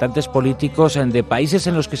representantes políticos de países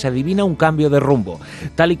en los que se adivina un cambio de rumbo.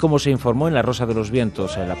 Tal y como se informó en La Rosa de los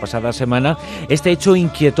Vientos la pasada semana, este hecho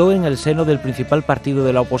inquietó en el seno del principal partido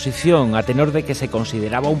de la oposición, a tenor de que se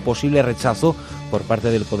consideraba un posible rechazo por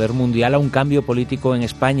parte del poder mundial a un cambio político en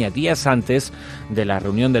España. Días antes de la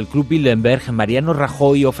reunión del Club Bilderberg, Mariano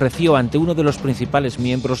Rajoy ofreció ante uno de los principales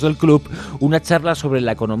miembros del club una charla sobre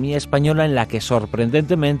la economía española, en la que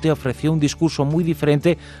sorprendentemente ofreció un discurso muy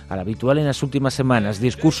diferente al habitual en las últimas semanas,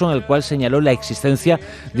 discurso en el cual señaló la existencia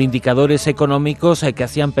de indicadores económicos que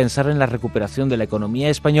hacían pensar en la recuperación de la economía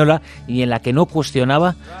española y en la que no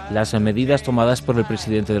cuestionaba las medidas tomadas por el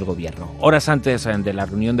presidente del gobierno. Horas antes de la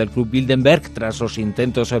reunión del Club Bilderberg, tras los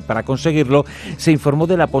intentos para conseguirlo, se informó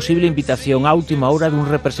de la posible invitación a última hora de un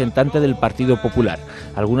representante del Partido Popular.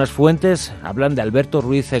 Algunas fuentes hablan de Alberto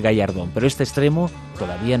Ruiz Gallardón, pero este extremo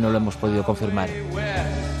todavía no lo hemos podido confirmar.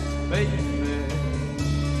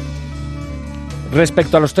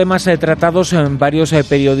 Respecto a los temas tratados, varios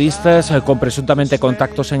periodistas con presuntamente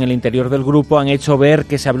contactos en el interior del grupo han hecho ver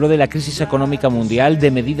que se habló de la crisis económica mundial,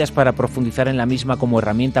 de medidas para profundizar en la misma como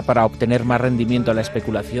herramienta para obtener más rendimiento a la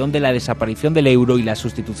especulación, de la desaparición del euro y la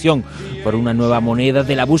sustitución por una nueva moneda,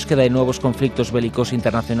 de la búsqueda de nuevos conflictos bélicos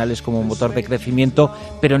internacionales como motor de crecimiento,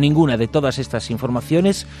 pero ninguna de todas estas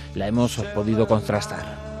informaciones la hemos podido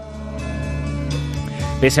contrastar.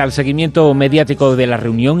 Pese al seguimiento mediático de la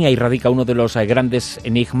reunión, y ahí radica uno de los grandes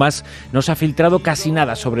enigmas, no se ha filtrado casi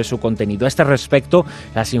nada sobre su contenido. A este respecto,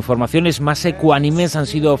 las informaciones más ecuánimes han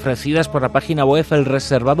sido ofrecidas por la página web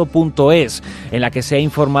elreservado.es, en la que se ha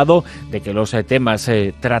informado de que los temas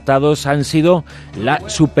tratados han sido la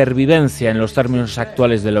supervivencia en los términos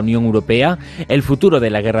actuales de la Unión Europea, el futuro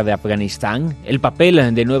de la guerra de Afganistán, el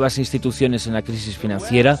papel de nuevas instituciones en la crisis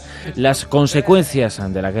financiera, las consecuencias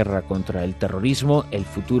de la guerra contra el terrorismo, el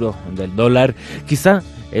futuro del dólar. Quizá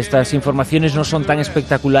estas informaciones no son tan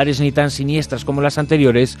espectaculares ni tan siniestras como las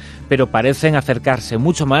anteriores, pero parecen acercarse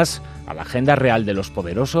mucho más a la agenda real de los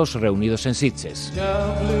poderosos reunidos en Sitges.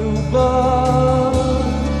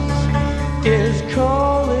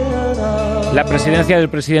 La presidencia del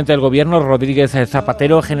presidente del gobierno, Rodríguez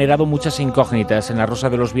Zapatero, ha generado muchas incógnitas. En La Rosa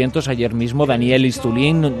de los Vientos, ayer mismo, Daniel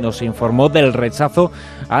Istulín nos informó del rechazo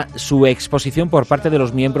a su exposición por parte de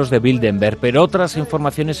los miembros de Bilderberg, pero otras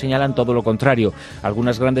informaciones señalan todo lo contrario.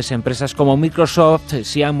 Algunas grandes empresas como Microsoft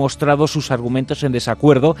sí han mostrado sus argumentos en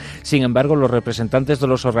desacuerdo. Sin embargo, los representantes de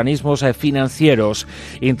los organismos financieros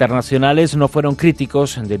internacionales no fueron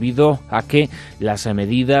críticos, debido a que las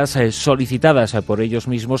medidas solicitadas por ellos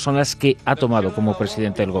mismos son las que ha tomado como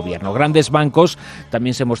presidente del gobierno. Grandes bancos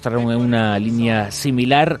también se mostraron en una línea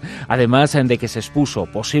similar, además de que se expuso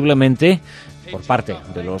posiblemente por parte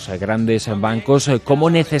de los grandes bancos como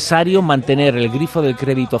necesario mantener el grifo del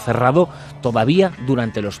crédito cerrado todavía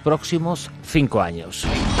durante los próximos 5 años.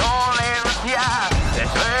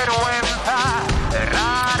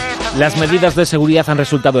 Las medidas de seguridad han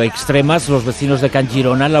resultado extremas. Los vecinos de Can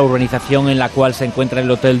Girona, la urbanización en la cual se encuentra el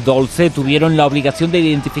Hotel Dolce, tuvieron la obligación de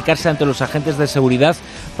identificarse ante los agentes de seguridad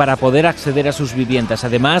para poder acceder a sus viviendas.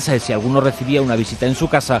 Además, si alguno recibía una visita en su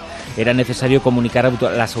casa, era necesario comunicar a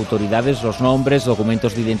las autoridades los nombres,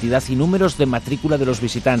 documentos de identidad y números de matrícula de los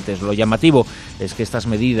visitantes. Lo llamativo es que estas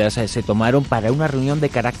medidas se tomaron para una reunión de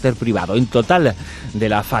carácter privado. En total, de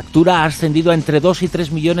la factura ha ascendido a entre 2 y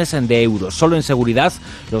 3 millones de euros. Solo en seguridad,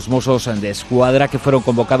 los Mossos de Escuadra, que fueron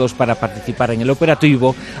convocados para participar en el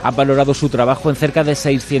operativo, han valorado su trabajo en cerca de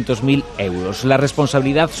 600.000 euros. La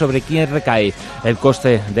responsabilidad sobre quién recae el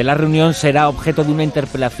coste de la reunión será objeto de una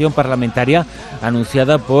interpelación parlamentaria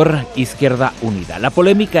anunciada por Izquierda Unida. La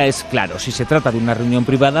polémica es, claro, si se trata de una reunión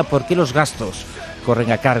privada, ¿por qué los gastos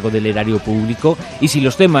corren a cargo del erario público? Y si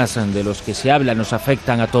los temas de los que se habla nos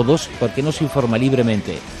afectan a todos, ¿por qué no se informa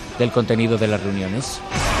libremente del contenido de las reuniones?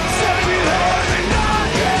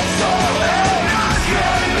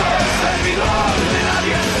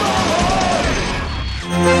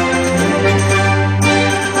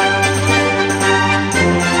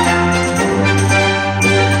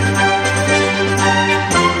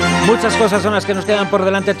 Muchas cosas son las que nos quedan por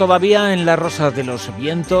delante todavía en La Rosa de los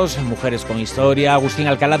Vientos, Mujeres con Historia. Agustín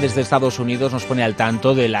Alcalá desde Estados Unidos nos pone al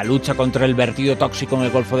tanto de la lucha contra el vertido tóxico en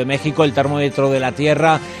el Golfo de México, el termómetro de la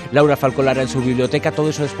Tierra, Laura Falcolara en su biblioteca, todo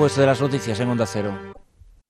eso después de las noticias en Onda Cero.